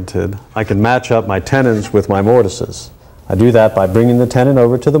oriented, I can match up my tenons with my mortises. I do that by bringing the tenon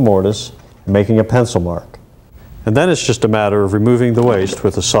over to the mortise and making a pencil mark. And then it's just a matter of removing the waste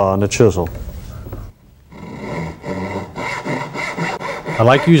with a saw and a chisel. I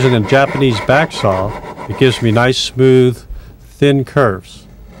like using a Japanese back saw. It gives me nice, smooth, thin curves.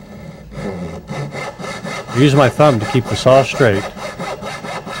 I use my thumb to keep the saw straight.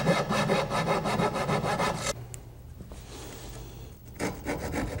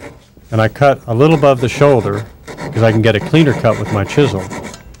 And I cut a little above the shoulder because I can get a cleaner cut with my chisel.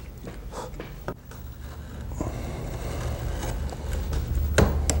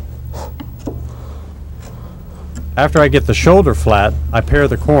 After I get the shoulder flat, I pare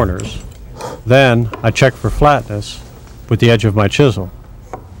the corners. Then I check for flatness with the edge of my chisel.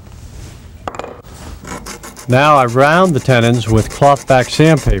 Now I round the tenons with cloth back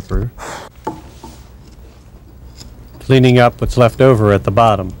sandpaper, cleaning up what's left over at the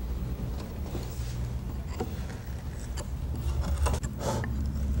bottom.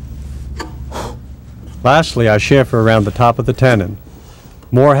 Lastly, I chamfer around the top of the tenon,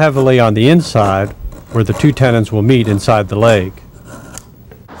 more heavily on the inside where the two tenons will meet inside the leg.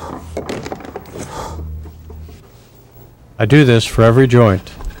 I do this for every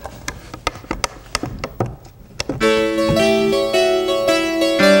joint.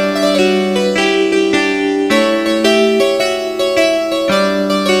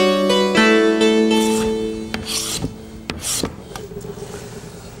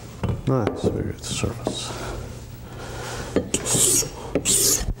 Nice, very good surface.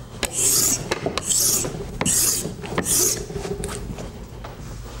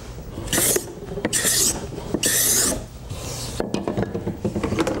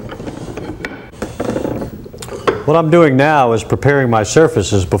 What I'm doing now is preparing my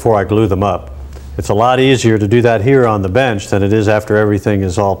surfaces before I glue them up. It's a lot easier to do that here on the bench than it is after everything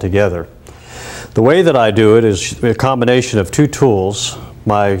is all together. The way that I do it is a combination of two tools,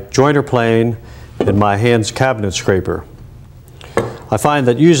 my jointer plane and my hand cabinet scraper. I find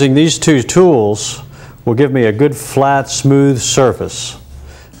that using these two tools will give me a good flat, smooth surface.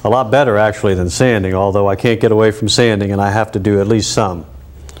 A lot better actually than sanding, although I can't get away from sanding and I have to do at least some.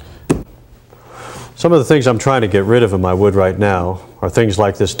 Some of the things I'm trying to get rid of in my wood right now are things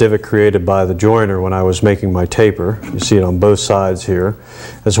like this divot created by the joiner when I was making my taper. You see it on both sides here,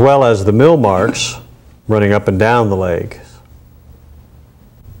 as well as the mill marks running up and down the leg,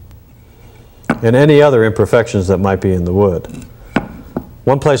 and any other imperfections that might be in the wood.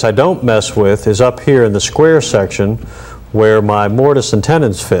 One place I don't mess with is up here in the square section where my mortise and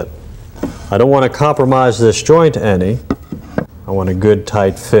tenons fit. I don't want to compromise this joint any. I want a good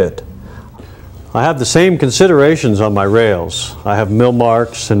tight fit. I have the same considerations on my rails. I have mill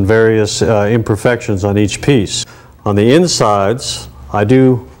marks and various imperfections on each piece. On the insides, I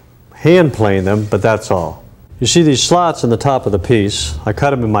do hand plane them, but that's all. You see these slots in the top of the piece. I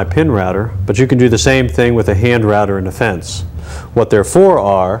cut them in my pin router, but you can do the same thing with a hand router and a fence. What they're for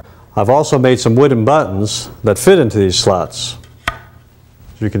are, I've also made some wooden buttons that fit into these slots,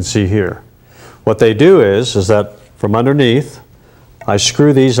 as you can see here. What they do is that from underneath, I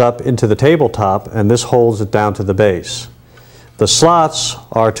screw these up into the tabletop and this holds it down to the base. The slots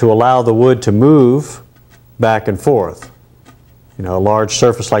are to allow the wood to move back and forth. You know, a large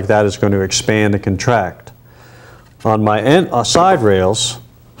surface like that is going to expand and contract. On my side rails,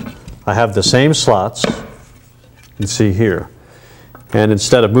 I have the same slots, you can see here. And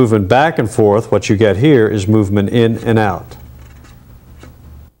instead of moving back and forth, what you get here is movement in and out.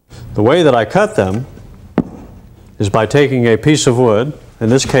 The way that I cut them is by taking a piece of wood, in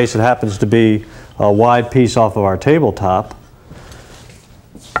this case it happens to be a wide piece off of our tabletop,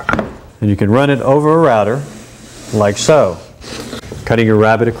 and you can run it over a router like so, cutting a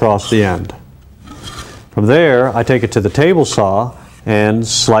rabbet across the end. From there I take it to the table saw and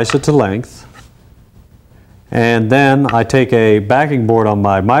slice it to length, and then I take a backing board on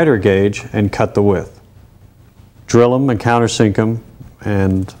my miter gauge and cut the width. Drill them and countersink them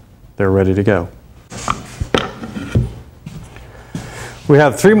and they're ready to go. We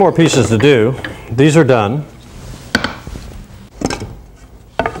have 3 more pieces to do. These are done.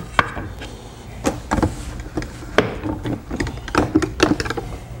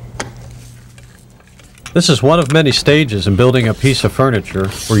 This is one of many stages in building a piece of furniture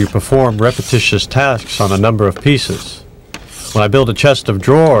where you perform repetitious tasks on a number of pieces. When I build a chest of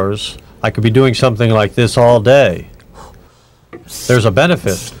drawers, I could be doing something like this all day. There's a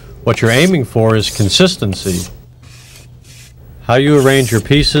benefit. What you're aiming for is consistency. How you arrange your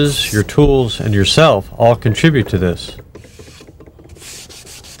pieces, your tools, and yourself all contribute to this.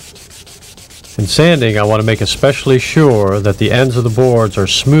 In sanding, I want to make especially sure that the ends of the boards are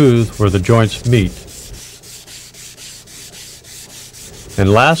smooth where the joints meet. And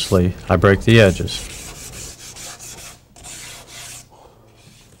lastly, I break the edges.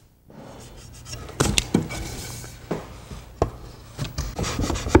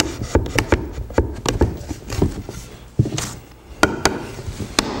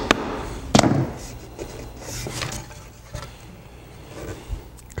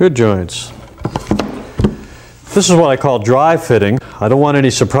 Good joints. This is what I call dry fitting. I don't want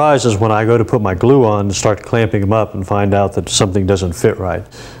any surprises when I go to put my glue on and start clamping them up and find out that something doesn't fit right.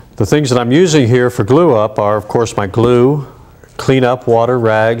 The things that I'm using here for glue up are, of course, my glue, clean up water,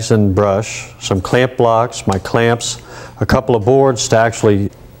 rags, and brush, some clamp blocks, my clamps, a couple of boards to actually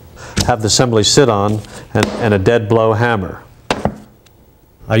have the assembly sit on, and a dead blow hammer.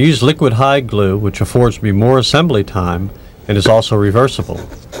 I use liquid hide glue, which affords me more assembly time and is also reversible.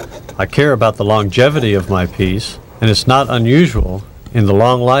 I care about the longevity of my piece, and it's not unusual in the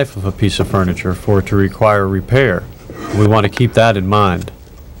long life of a piece of furniture for it to require repair. We want to keep that in mind.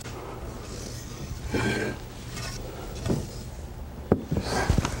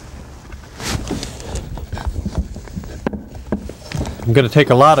 I'm going to take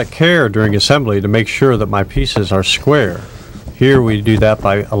a lot of care during assembly to make sure that my pieces are square. Here we do that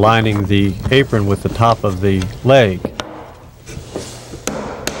by aligning the apron with the top of the leg.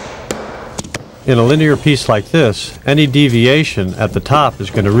 In a linear piece like this, any deviation at the top is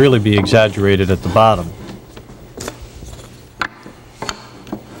going to really be exaggerated at the bottom.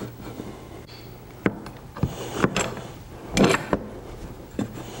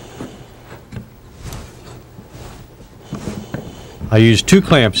 I use 2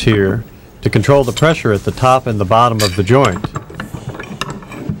 clamps here to control the pressure at the top and the bottom of the joint.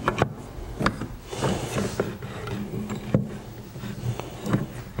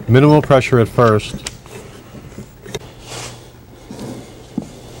 Minimal pressure at first.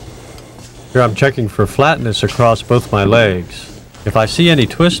 Here I'm checking for flatness across both my legs. If I see any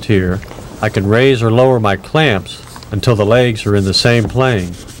twist here, I can raise or lower my clamps until the legs are in the same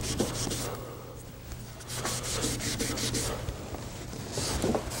plane.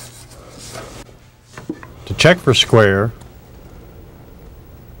 To check for square,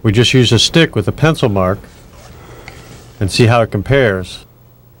 we just use a stick with a pencil mark and see how it compares.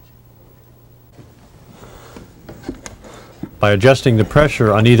 By adjusting the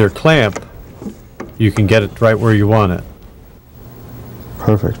pressure on either clamp, you can get it right where you want it.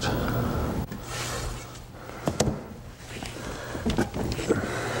 Perfect.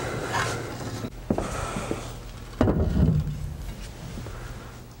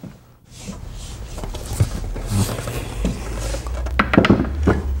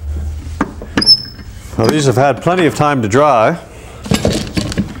 Well, these have had plenty of time to dry.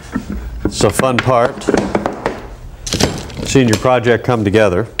 It's a fun part, seeing your project come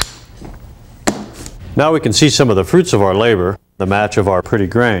together. Now we can see some of the fruits of our labor, the match of our pretty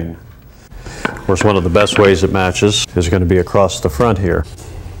grain. Of course, one of the best ways it matches is going to be across the front here.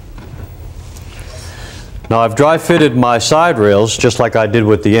 Now I've dry fitted my side rails just like I did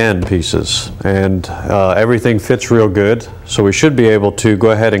with the end pieces, and everything fits real good, so we should be able to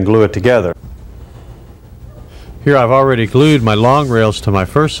go ahead and glue it together. Here I've already glued my long rails to my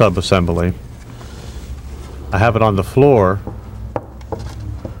first sub-assembly. I have it on the floor.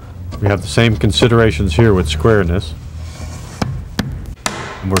 We have the same considerations here with squareness.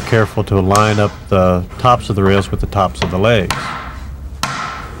 And we're careful to line up the tops of the rails with the tops of the legs.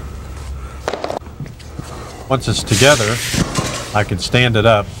 Once it's together, I can stand it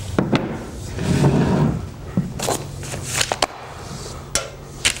up.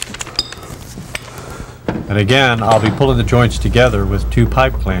 And again, I'll be pulling the joints together with 2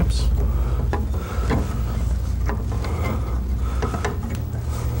 pipe clamps.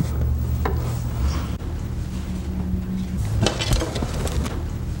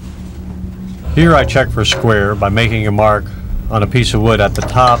 Here I check for square by making a mark on a piece of wood at the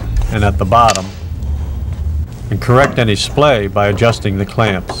top and at the bottom, and correct any splay by adjusting the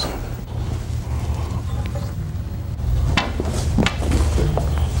clamps.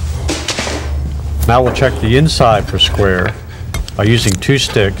 Now we'll check the inside for square by using 2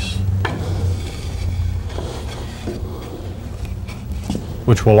 sticks,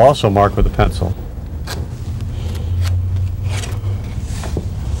 which we'll also mark with a pencil.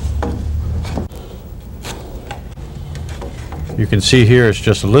 You can see here it's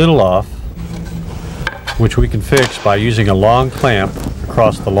just a little off, which we can fix by using a long clamp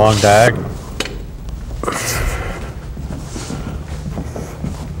across the long diagonal.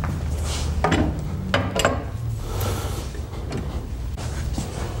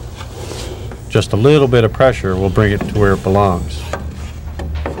 Just a little bit of pressure will bring it to where it belongs.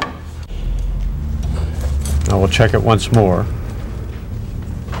 Now we'll check it once more.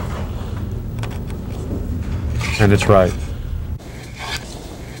 And it's right.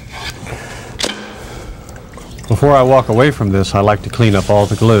 Before I walk away from this, I like to clean up all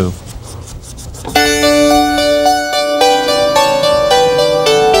the glue.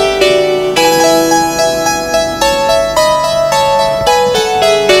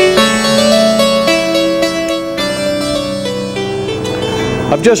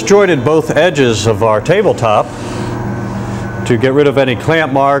 I've just jointed both edges of our tabletop to get rid of any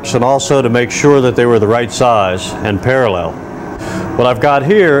clamp marks and also to make sure that they were the right size and parallel. What I've got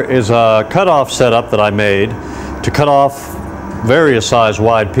here is a cutoff setup that I made to cut off various size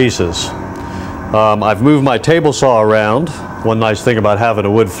wide pieces. I've moved my table saw around one nice thing about having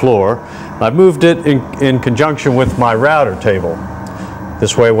a wood floor. I've moved it in conjunction with my router table.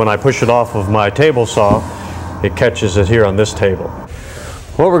 This way, when I push it off of my table saw, it catches it here on this table.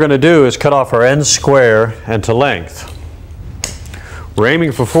 What we're going to do is cut off our ends square and to length. We're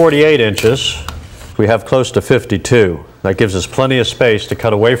aiming for 48 inches. We have close to 52. That gives us plenty of space to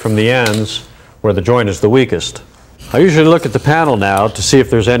cut away from the ends where the joint is the weakest. I usually look at the panel now to see if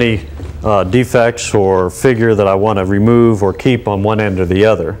there's any defects or figure that I want to remove or keep on one end or the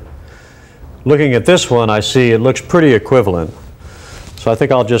other. Looking at this one, I see it looks pretty equivalent. So I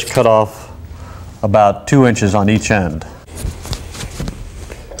think I'll just cut off about 2 inches on each end.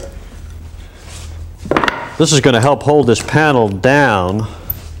 This is going to help hold this panel down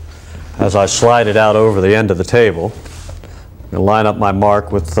as I slide it out over the end of the table. I'm going to line up my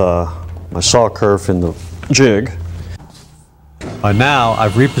mark with my saw kerf in the jig. By now,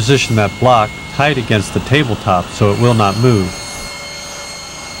 I've repositioned that block tight against the tabletop so it will not move.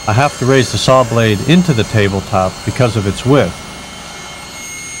 I have to raise the saw blade into the tabletop because of its width.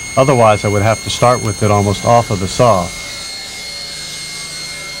 Otherwise, I would have to start with it almost off of the saw.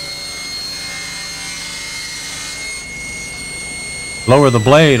 Lower the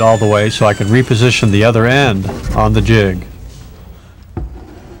blade all the way so I can reposition the other end on the jig.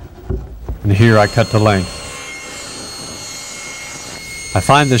 And here I cut to length. I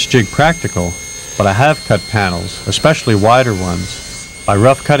find this jig practical, but I have cut panels, especially wider ones, by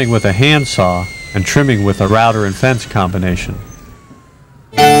rough cutting with a handsaw and trimming with a router and fence combination.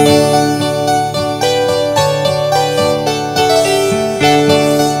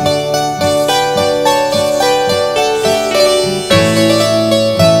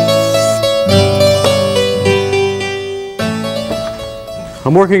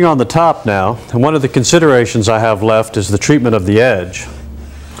 I'm working on the top now, and one of the considerations I have left is the treatment of the edge.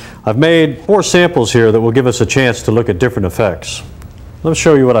 I've made 4 samples here that will give us a chance to look at different effects. Let me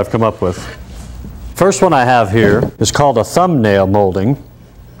show you what I've come up with. First one I have here is called a thumbnail molding.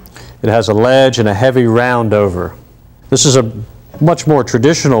 It has a ledge and a heavy round over. This is a much more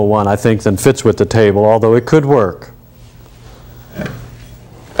traditional one, I think, than fits with the table, although it could work.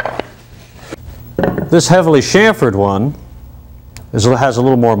 This heavily chamfered one has a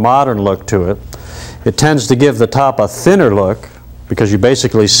little more modern look to it. It tends to give the top a thinner look because you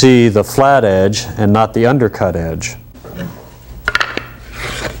basically see the flat edge and not the undercut edge.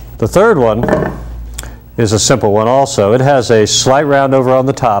 The third one is a simple one also. It has a slight round over on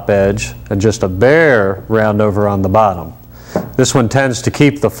the top edge and just a bare round over on the bottom. This one tends to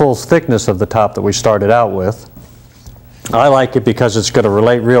keep the full thickness of the top that we started out with. I like it because it's going to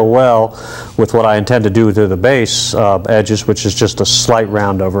relate real well with what I intend to do to the base edges, which is just a slight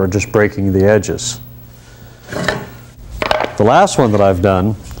round over, just breaking the edges. The last one that I've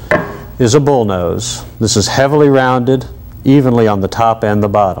done is a bullnose. This is heavily rounded, evenly on the top and the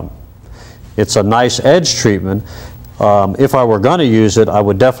bottom. It's a nice edge treatment. If I were going to use it, I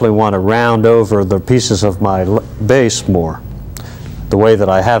would definitely want to round over the pieces of my base more. The way that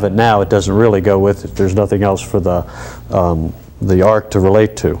I have it now, it doesn't really go with it. There's nothing else for the arc to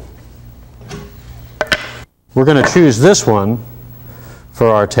relate to. We're going to choose this one for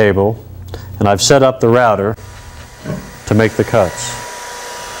our table, and I've set up the router to make the cuts.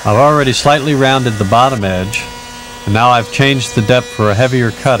 I've already slightly rounded the bottom edge, and now I've changed the depth for a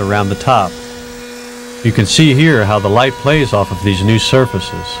heavier cut around the top. You can see here how the light plays off of these new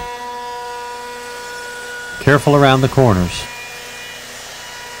surfaces. Careful around the corners.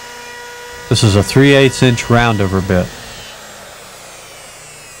 This is a 3/8 inch roundover bit.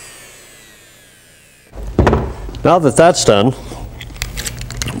 Now that that's done,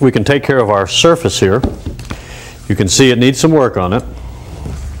 we can take care of our surface here. You can see it needs some work on it.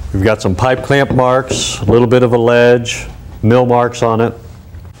 We've got some pipe clamp marks, a little bit of a ledge, mill marks on it.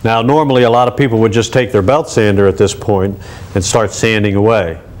 Now normally a lot of people would just take their belt sander at this point and start sanding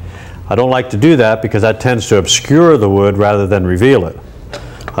away. I don't like to do that because that tends to obscure the wood rather than reveal it.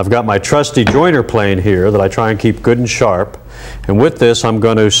 I've got my trusty joiner plane here that I try and keep good and sharp, and with this I'm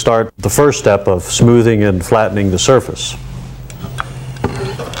going to start the first step of smoothing and flattening the surface.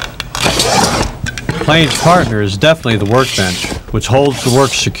 Plane's partner is definitely the workbench, which holds the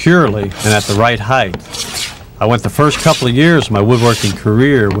work securely and at the right height. I went the first couple of years of my woodworking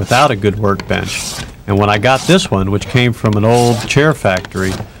career without a good workbench, and when I got this one, which came from an old chair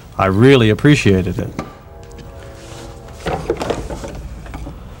factory, I really appreciated it.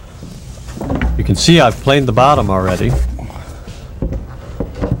 You can see I've planed the bottom already.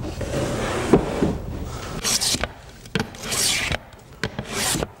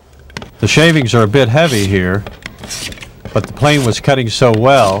 The shavings are a bit heavy here, but the plane was cutting so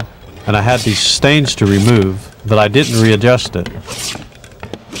well and I had these stains to remove, but I didn't readjust it.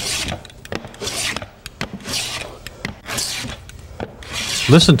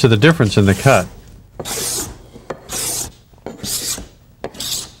 Listen to the difference in the cut.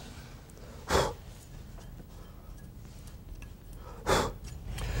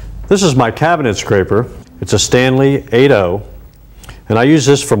 This is my cabinet scraper. It's a Stanley 8.0, and I use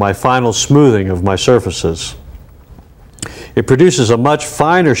this for my final smoothing of my surfaces. It produces a much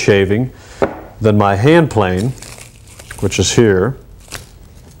finer shaving than my hand plane, which is here,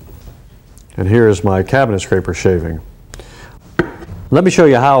 and here is my cabinet scraper shaving. Let me show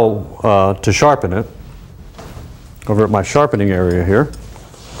you how to sharpen it over at my sharpening area here.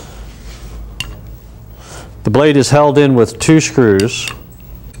 The blade is held in with 2 screws.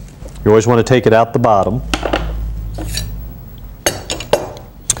 You always want to take it out the bottom.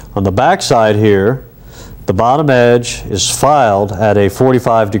 On the back side here, the bottom edge is filed at a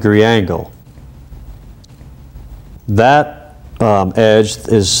 45-degree angle. That edge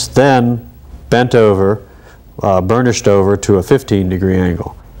is then bent over, burnished over to a 15-degree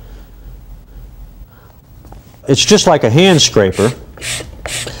angle. It's just like a hand scraper,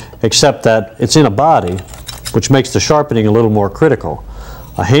 except that it's in a body, which makes the sharpening a little more critical.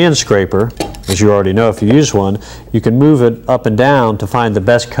 A hand scraper, as you already know if you use one, you can move it up and down to find the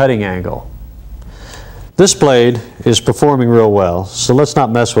best cutting angle. This blade is performing real well, so let's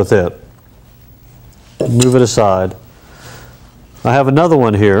not mess with it. Move it aside. I have another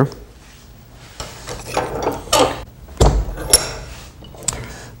one here.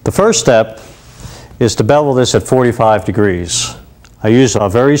 The first step is to bevel this at 45 degrees. I use a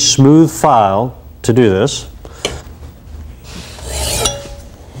very smooth file to do this.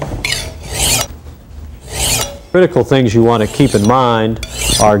 Critical things you want to keep in mind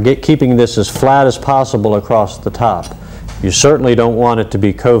are keeping this as flat as possible across the top. You certainly don't want it to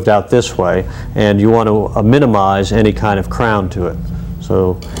be coved out this way, and you want to minimize any kind of crown to it.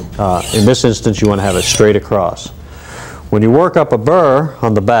 So in this instance you want to have it straight across. When you work up a burr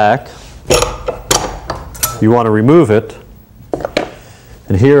on the back, you want to remove it,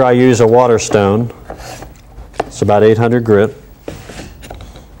 and here I use a water stone. It's about 800 grit.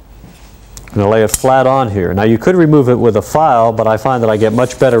 I'm going to lay it flat on here. Now you could remove it with a file, but I find that I get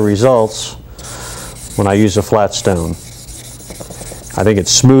much better results when I use a flat stone. I think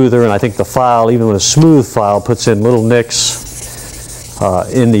it's smoother, and I think the file, even with a smooth file, puts in little nicks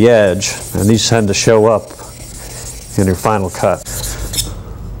in the edge, and these tend to show up in your final cut.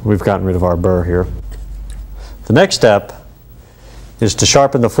 We've gotten rid of our burr here. The next step is to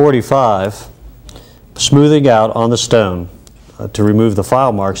sharpen the 45, smoothing out on the stone to remove the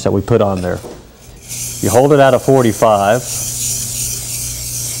file marks that we put on there. You hold it at a 45.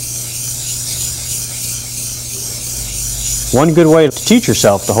 One good way to teach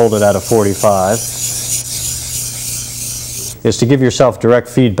yourself to hold it at a 45 is to give yourself direct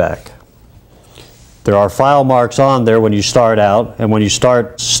feedback. There are file marks on there when you start out, and when you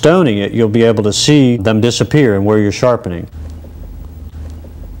start stoning it, you'll be able to see them disappear and where you're sharpening.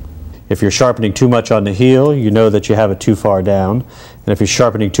 If you're sharpening too much on the heel, you know that you have it too far down. And if you're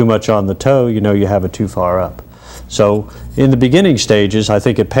sharpening too much on the toe, you know you have it too far up. So in the beginning stages, I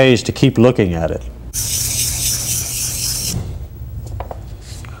think it pays to keep looking at it.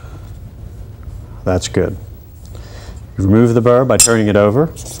 That's good. You remove the burr by turning it over.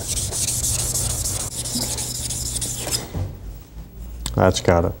 That's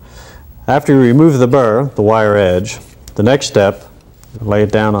got it. After you remove the burr, the wire edge, the next step, lay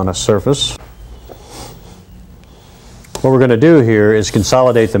it down on a surface. What we're going to do here is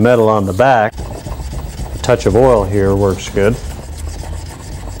consolidate the metal on the back. A touch of oil here works good.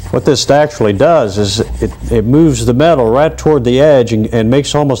 What this actually does is it moves the metal right toward the edge and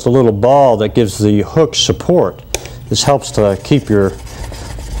makes almost a little ball that gives the hook support. This helps to keep your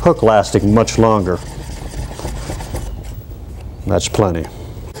hook lasting much longer. That's plenty.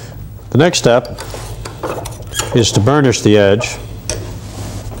 The next step is to burnish the edge.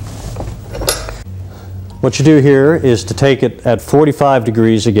 What you do here is to take it at 45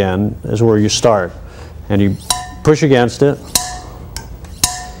 degrees again, is where you start. And you push against it,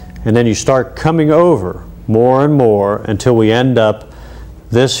 and then you start coming over more and more until we end up,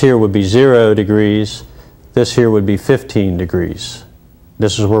 this here would be 0 degrees, this here would be 15 degrees.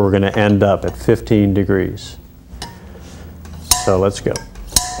 This is where we're going to end up, at 15 degrees. So let's go.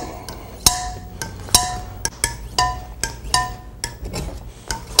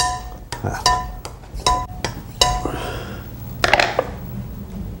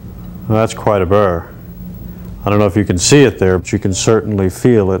 Well, that's quite a burr. I don't know if you can see it there, but you can certainly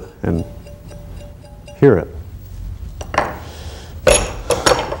feel it and hear it.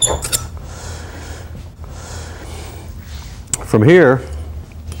 from here,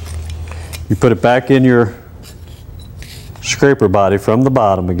 you put it back in your scraper body from the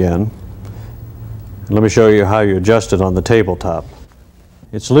bottom again. And let me show you how you adjust it on the tabletop.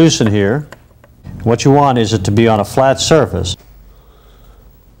 It's loose in here. What you want is it to be on a flat surface.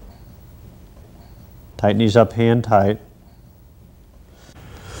 Tighten these up hand tight.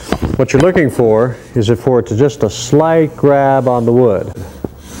 What you're looking for is for it to just a slight grab on the wood,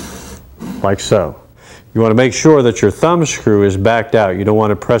 like so. You want to make sure that your thumb screw is backed out. You don't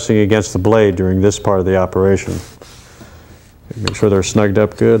want it pressing against the blade during this part of the operation. Make sure they're snugged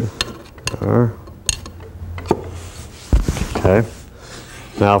up good. Okay.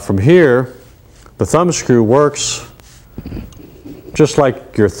 Now from here, the thumb screw works just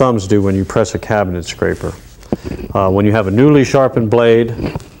like your thumbs do when you press a cabinet scraper. When you have a newly sharpened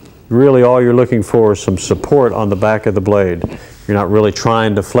blade, really all you're looking for is some support on the back of the blade. You're not really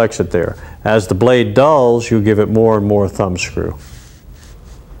trying to flex it there. As the blade dulls, you give it more and more thumb screw.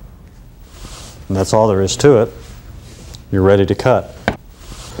 And that's all there is to it. You're ready to cut.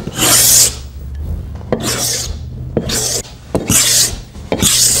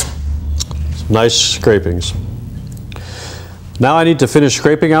 Some nice scrapings. Now I need to finish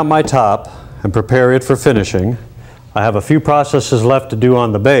scraping out my top and prepare it for finishing. I have a few processes left to do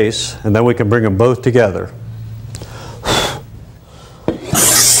on the base, and then we can bring them both together.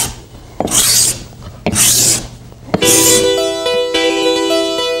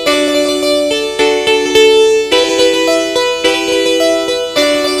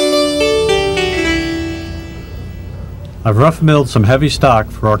 I've rough milled some heavy stock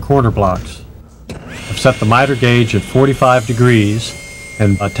for our corner blocks. I've set the miter gauge at 45 degrees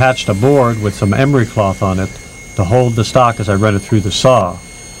and attached a board with some emery cloth on it to hold the stock as I run it through the saw.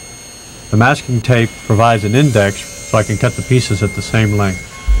 The masking tape provides an index so I can cut the pieces at the same length.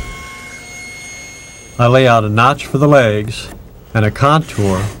 I lay out a notch for the legs and a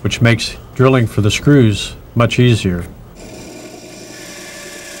contour which makes drilling for the screws much easier.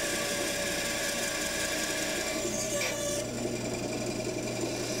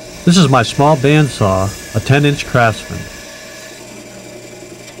 This is my small bandsaw, a 10-inch Craftsman.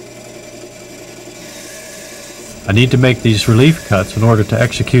 I need to make these relief cuts in order to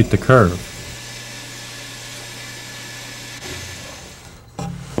execute the curve.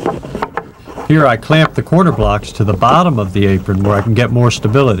 Here I clamp the corner blocks to the bottom of the apron where I can get more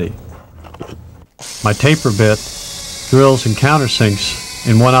stability. My taper bit drills and countersinks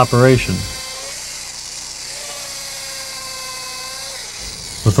in one operation.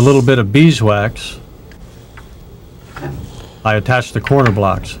 With a little bit of beeswax, I attach the corner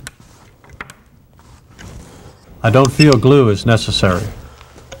blocks. I don't feel glue is necessary.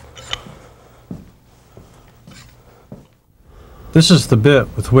 This is the bit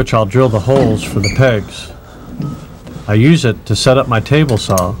with which I'll drill the holes for the pegs. I use it to set up my table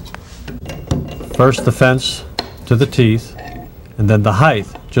saw. First the fence to the teeth, and then the height,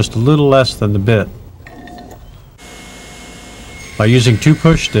 just a little less than the bit. By using 2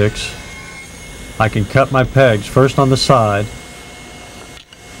 push sticks, I can cut my pegs first on the side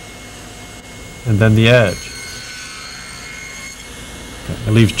and then the edge.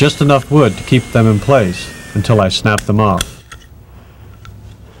 It leaves just enough wood to keep them in place until I snap them off.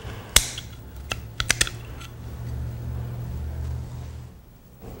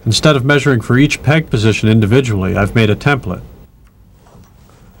 Instead of measuring for each peg position individually, I've made a template.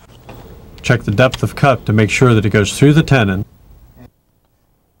 Check the depth of cut to make sure that it goes through the tenon.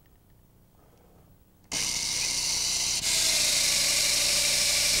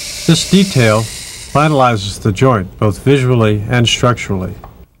 This detail finalizes the joint, both visually and structurally.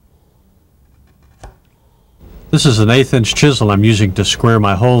 This is an 1/8-inch chisel I'm using to square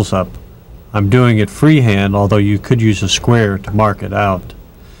my holes up. I'm doing it freehand, although you could use a square to mark it out.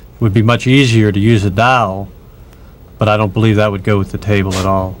 It would be much easier to use a dowel, but I don't believe that would go with the table at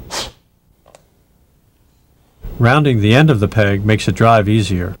all. Rounding the end of the peg makes it drive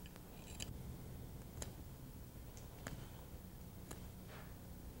easier.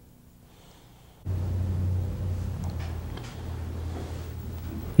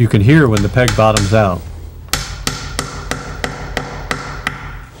 You can hear when the peg bottoms out.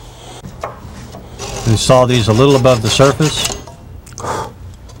 You saw these a little above the surface.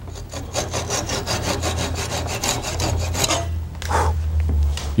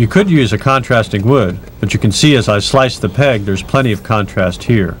 You could use a contrasting wood, but you can see as I slice the peg there's plenty of contrast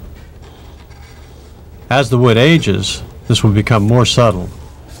here. As the wood ages, this will become more subtle.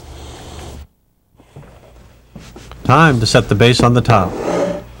 Time to set the base on the top.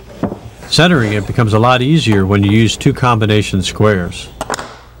 Centering it becomes a lot easier when you use 2 combination squares.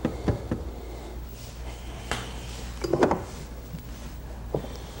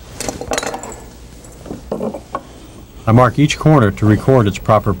 I mark each corner to record its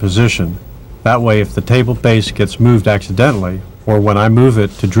proper position. That way, if the table base gets moved accidentally, or when I move it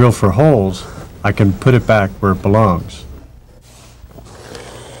to drill for holes, I can put it back where it belongs.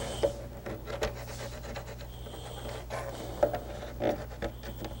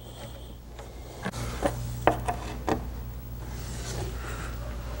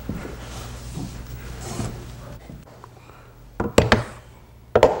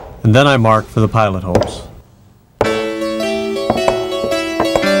 And then I mark for the pilot holes.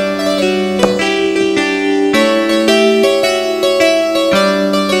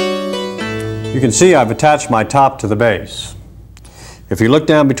 You can see I've attached my top to the base. If you look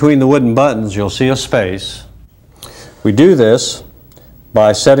down between the wooden buttons, you'll see a space. We do this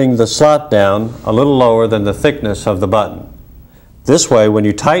by setting the slot down a little lower than the thickness of the button. This way, when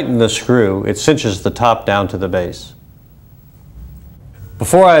you tighten the screw, it cinches the top down to the base.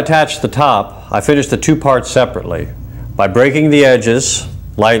 Before I attach the top, I finish the two parts separately by breaking the edges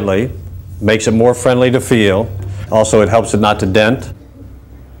lightly. Makes it more friendly to feel. Also, it helps it not to dent.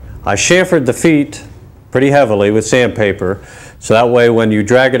 I chamfered the feet pretty heavily with sandpaper, so that way when you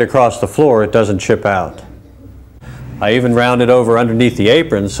drag it across the floor, it doesn't chip out. I even rounded over underneath the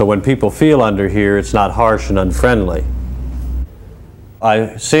apron, so when people feel under here, it's not harsh and unfriendly.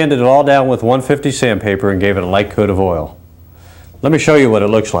 I sanded it all down with 150 sandpaper and gave it a light coat of oil. Let me show you what it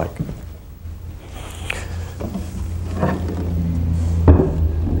looks like.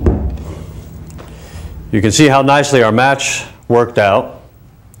 You can see how nicely our match worked out.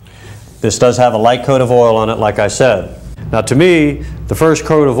 This does have a light coat of oil on it, like I said. Now to me, the first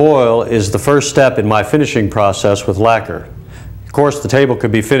coat of oil is the first step in my finishing process with lacquer. Of course, the table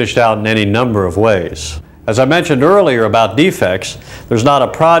could be finished out in any number of ways. As I mentioned earlier about defects, there's not a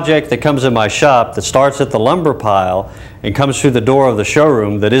project that comes in my shop that starts at the lumber pile and comes through the door of the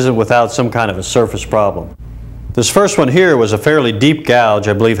showroom that isn't without some kind of a surface problem. This first one here was a fairly deep gouge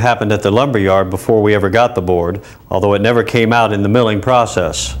I believe happened at the lumber yard before we ever got the board, although it never came out in the milling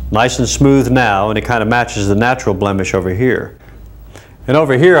process. Nice and smooth now, and it kind of matches the natural blemish over here. And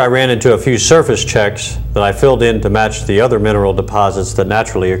over here I ran into a few surface checks that I filled in to match the other mineral deposits that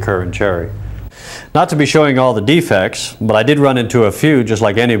naturally occur in cherry. Not to be showing all the defects, but I did run into a few just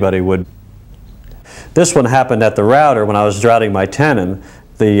like anybody would. This one happened at the router when I was routing my tenon.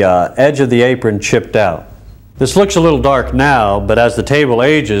 The edge of the apron chipped out. This looks a little dark now, but as the table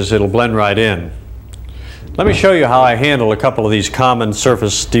ages, it'll blend right in. Let me show you how I handle a couple of these common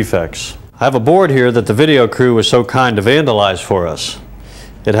surface defects. I have a board here that the video crew was so kind to vandalize for us.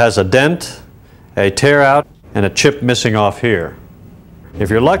 It has a dent, a tear out, and a chip missing off here. If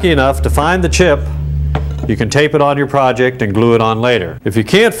you're lucky enough to find the chip, you can tape it on your project and glue it on later. If you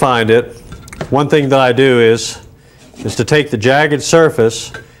can't find it, one thing that I do is to take the jagged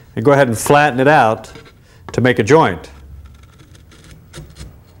surface and go ahead and flatten it out to make a joint.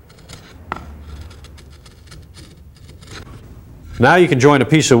 Now you can join a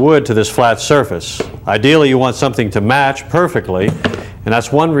piece of wood to this flat surface. Ideally, you want something to match perfectly, and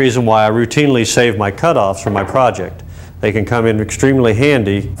that's one reason why I routinely save my cutoffs for my project. They can come in extremely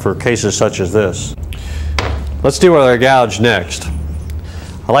handy for cases such as this. Let's deal with our gouge next.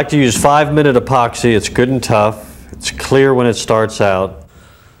 I like to use 5-minute epoxy. It's good and tough. It's clear when it starts out.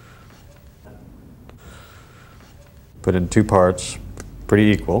 Put in 2 parts, pretty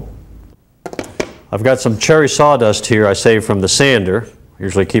equal. I've got some cherry sawdust here I saved from the sander. I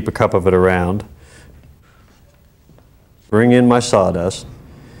usually keep a cup of it around. Bring in my sawdust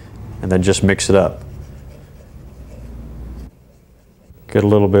and then just mix it up. Get a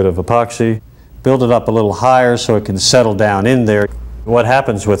little bit of epoxy, build it up a little higher so it can settle down in there. What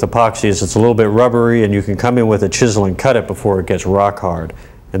happens with epoxy is it's a little bit rubbery, and you can come in with a chisel and cut it before it gets rock hard.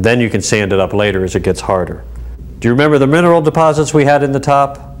 And then you can sand it up later as it gets harder. Do you remember the mineral deposits we had in the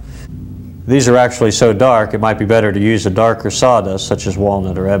top? These are actually so dark it might be better to use a darker sawdust such as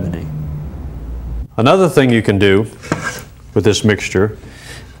walnut or ebony. Another thing you can do with this mixture,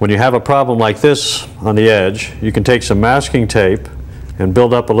 when you have a problem like this on the edge, you can take some masking tape and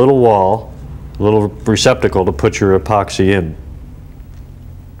build up a little wall, a little receptacle to put your epoxy in.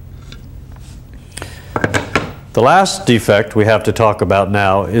 The last defect we have to talk about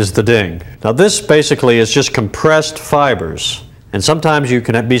now is the ding. Now this basically is just compressed fibers, and sometimes you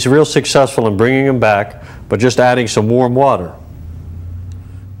can be real successful in bringing them back by just adding some warm water.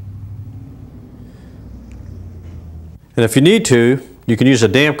 And if you need to, you can use a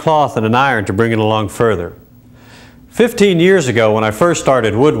damp cloth and an iron to bring it along further. 15 years ago, when I first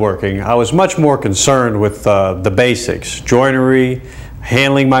started woodworking, I was much more concerned with the basics, joinery,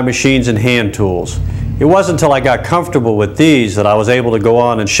 handling my machines and hand tools. It wasn't until I got comfortable with these that I was able to go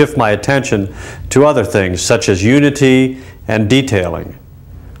on and shift my attention to other things such as unity and detailing.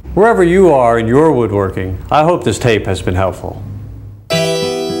 Wherever you are in your woodworking, I hope this tape has been helpful.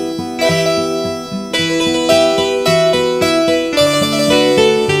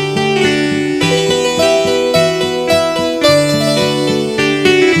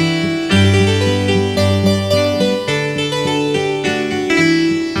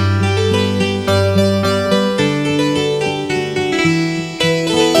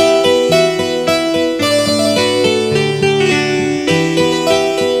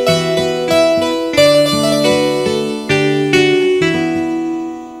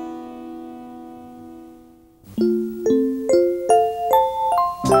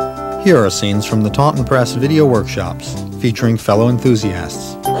 Here are scenes from the Taunton Press video workshops featuring fellow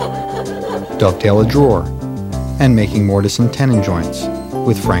enthusiasts. Dovetail a drawer and making mortise and tenon joints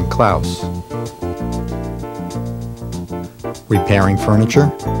with Frank Klaus. Repairing furniture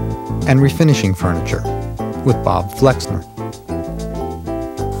and refinishing furniture with Bob Flexner.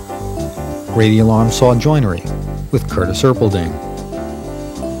 Radial arm saw joinery with Curtis Erpelding.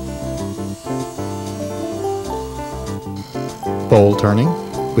 Bowl turning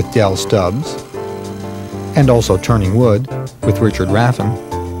with Dell Stubbs, and also turning wood with Richard Raffin.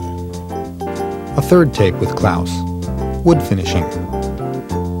 A third tape with Klaus, wood finishing.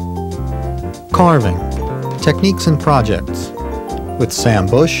 Carving, techniques and projects with Sam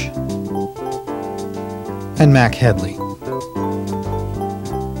Bush and Mac Headley.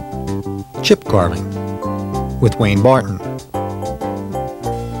 Chip carving with Wayne Barton.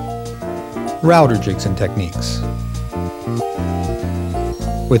 Router jigs and techniques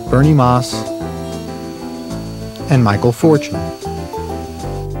with Bernie Moss and Michael Fortune.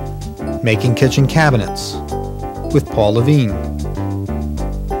 Making kitchen cabinets with Paul Levine.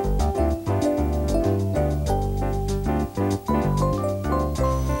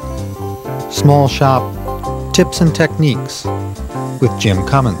 Small shop tips and techniques with Jim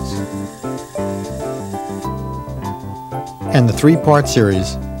Cummins. And the three-part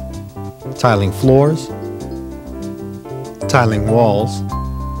series, tiling floors, tiling walls,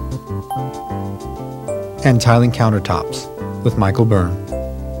 and tiling countertops with Michael Byrne.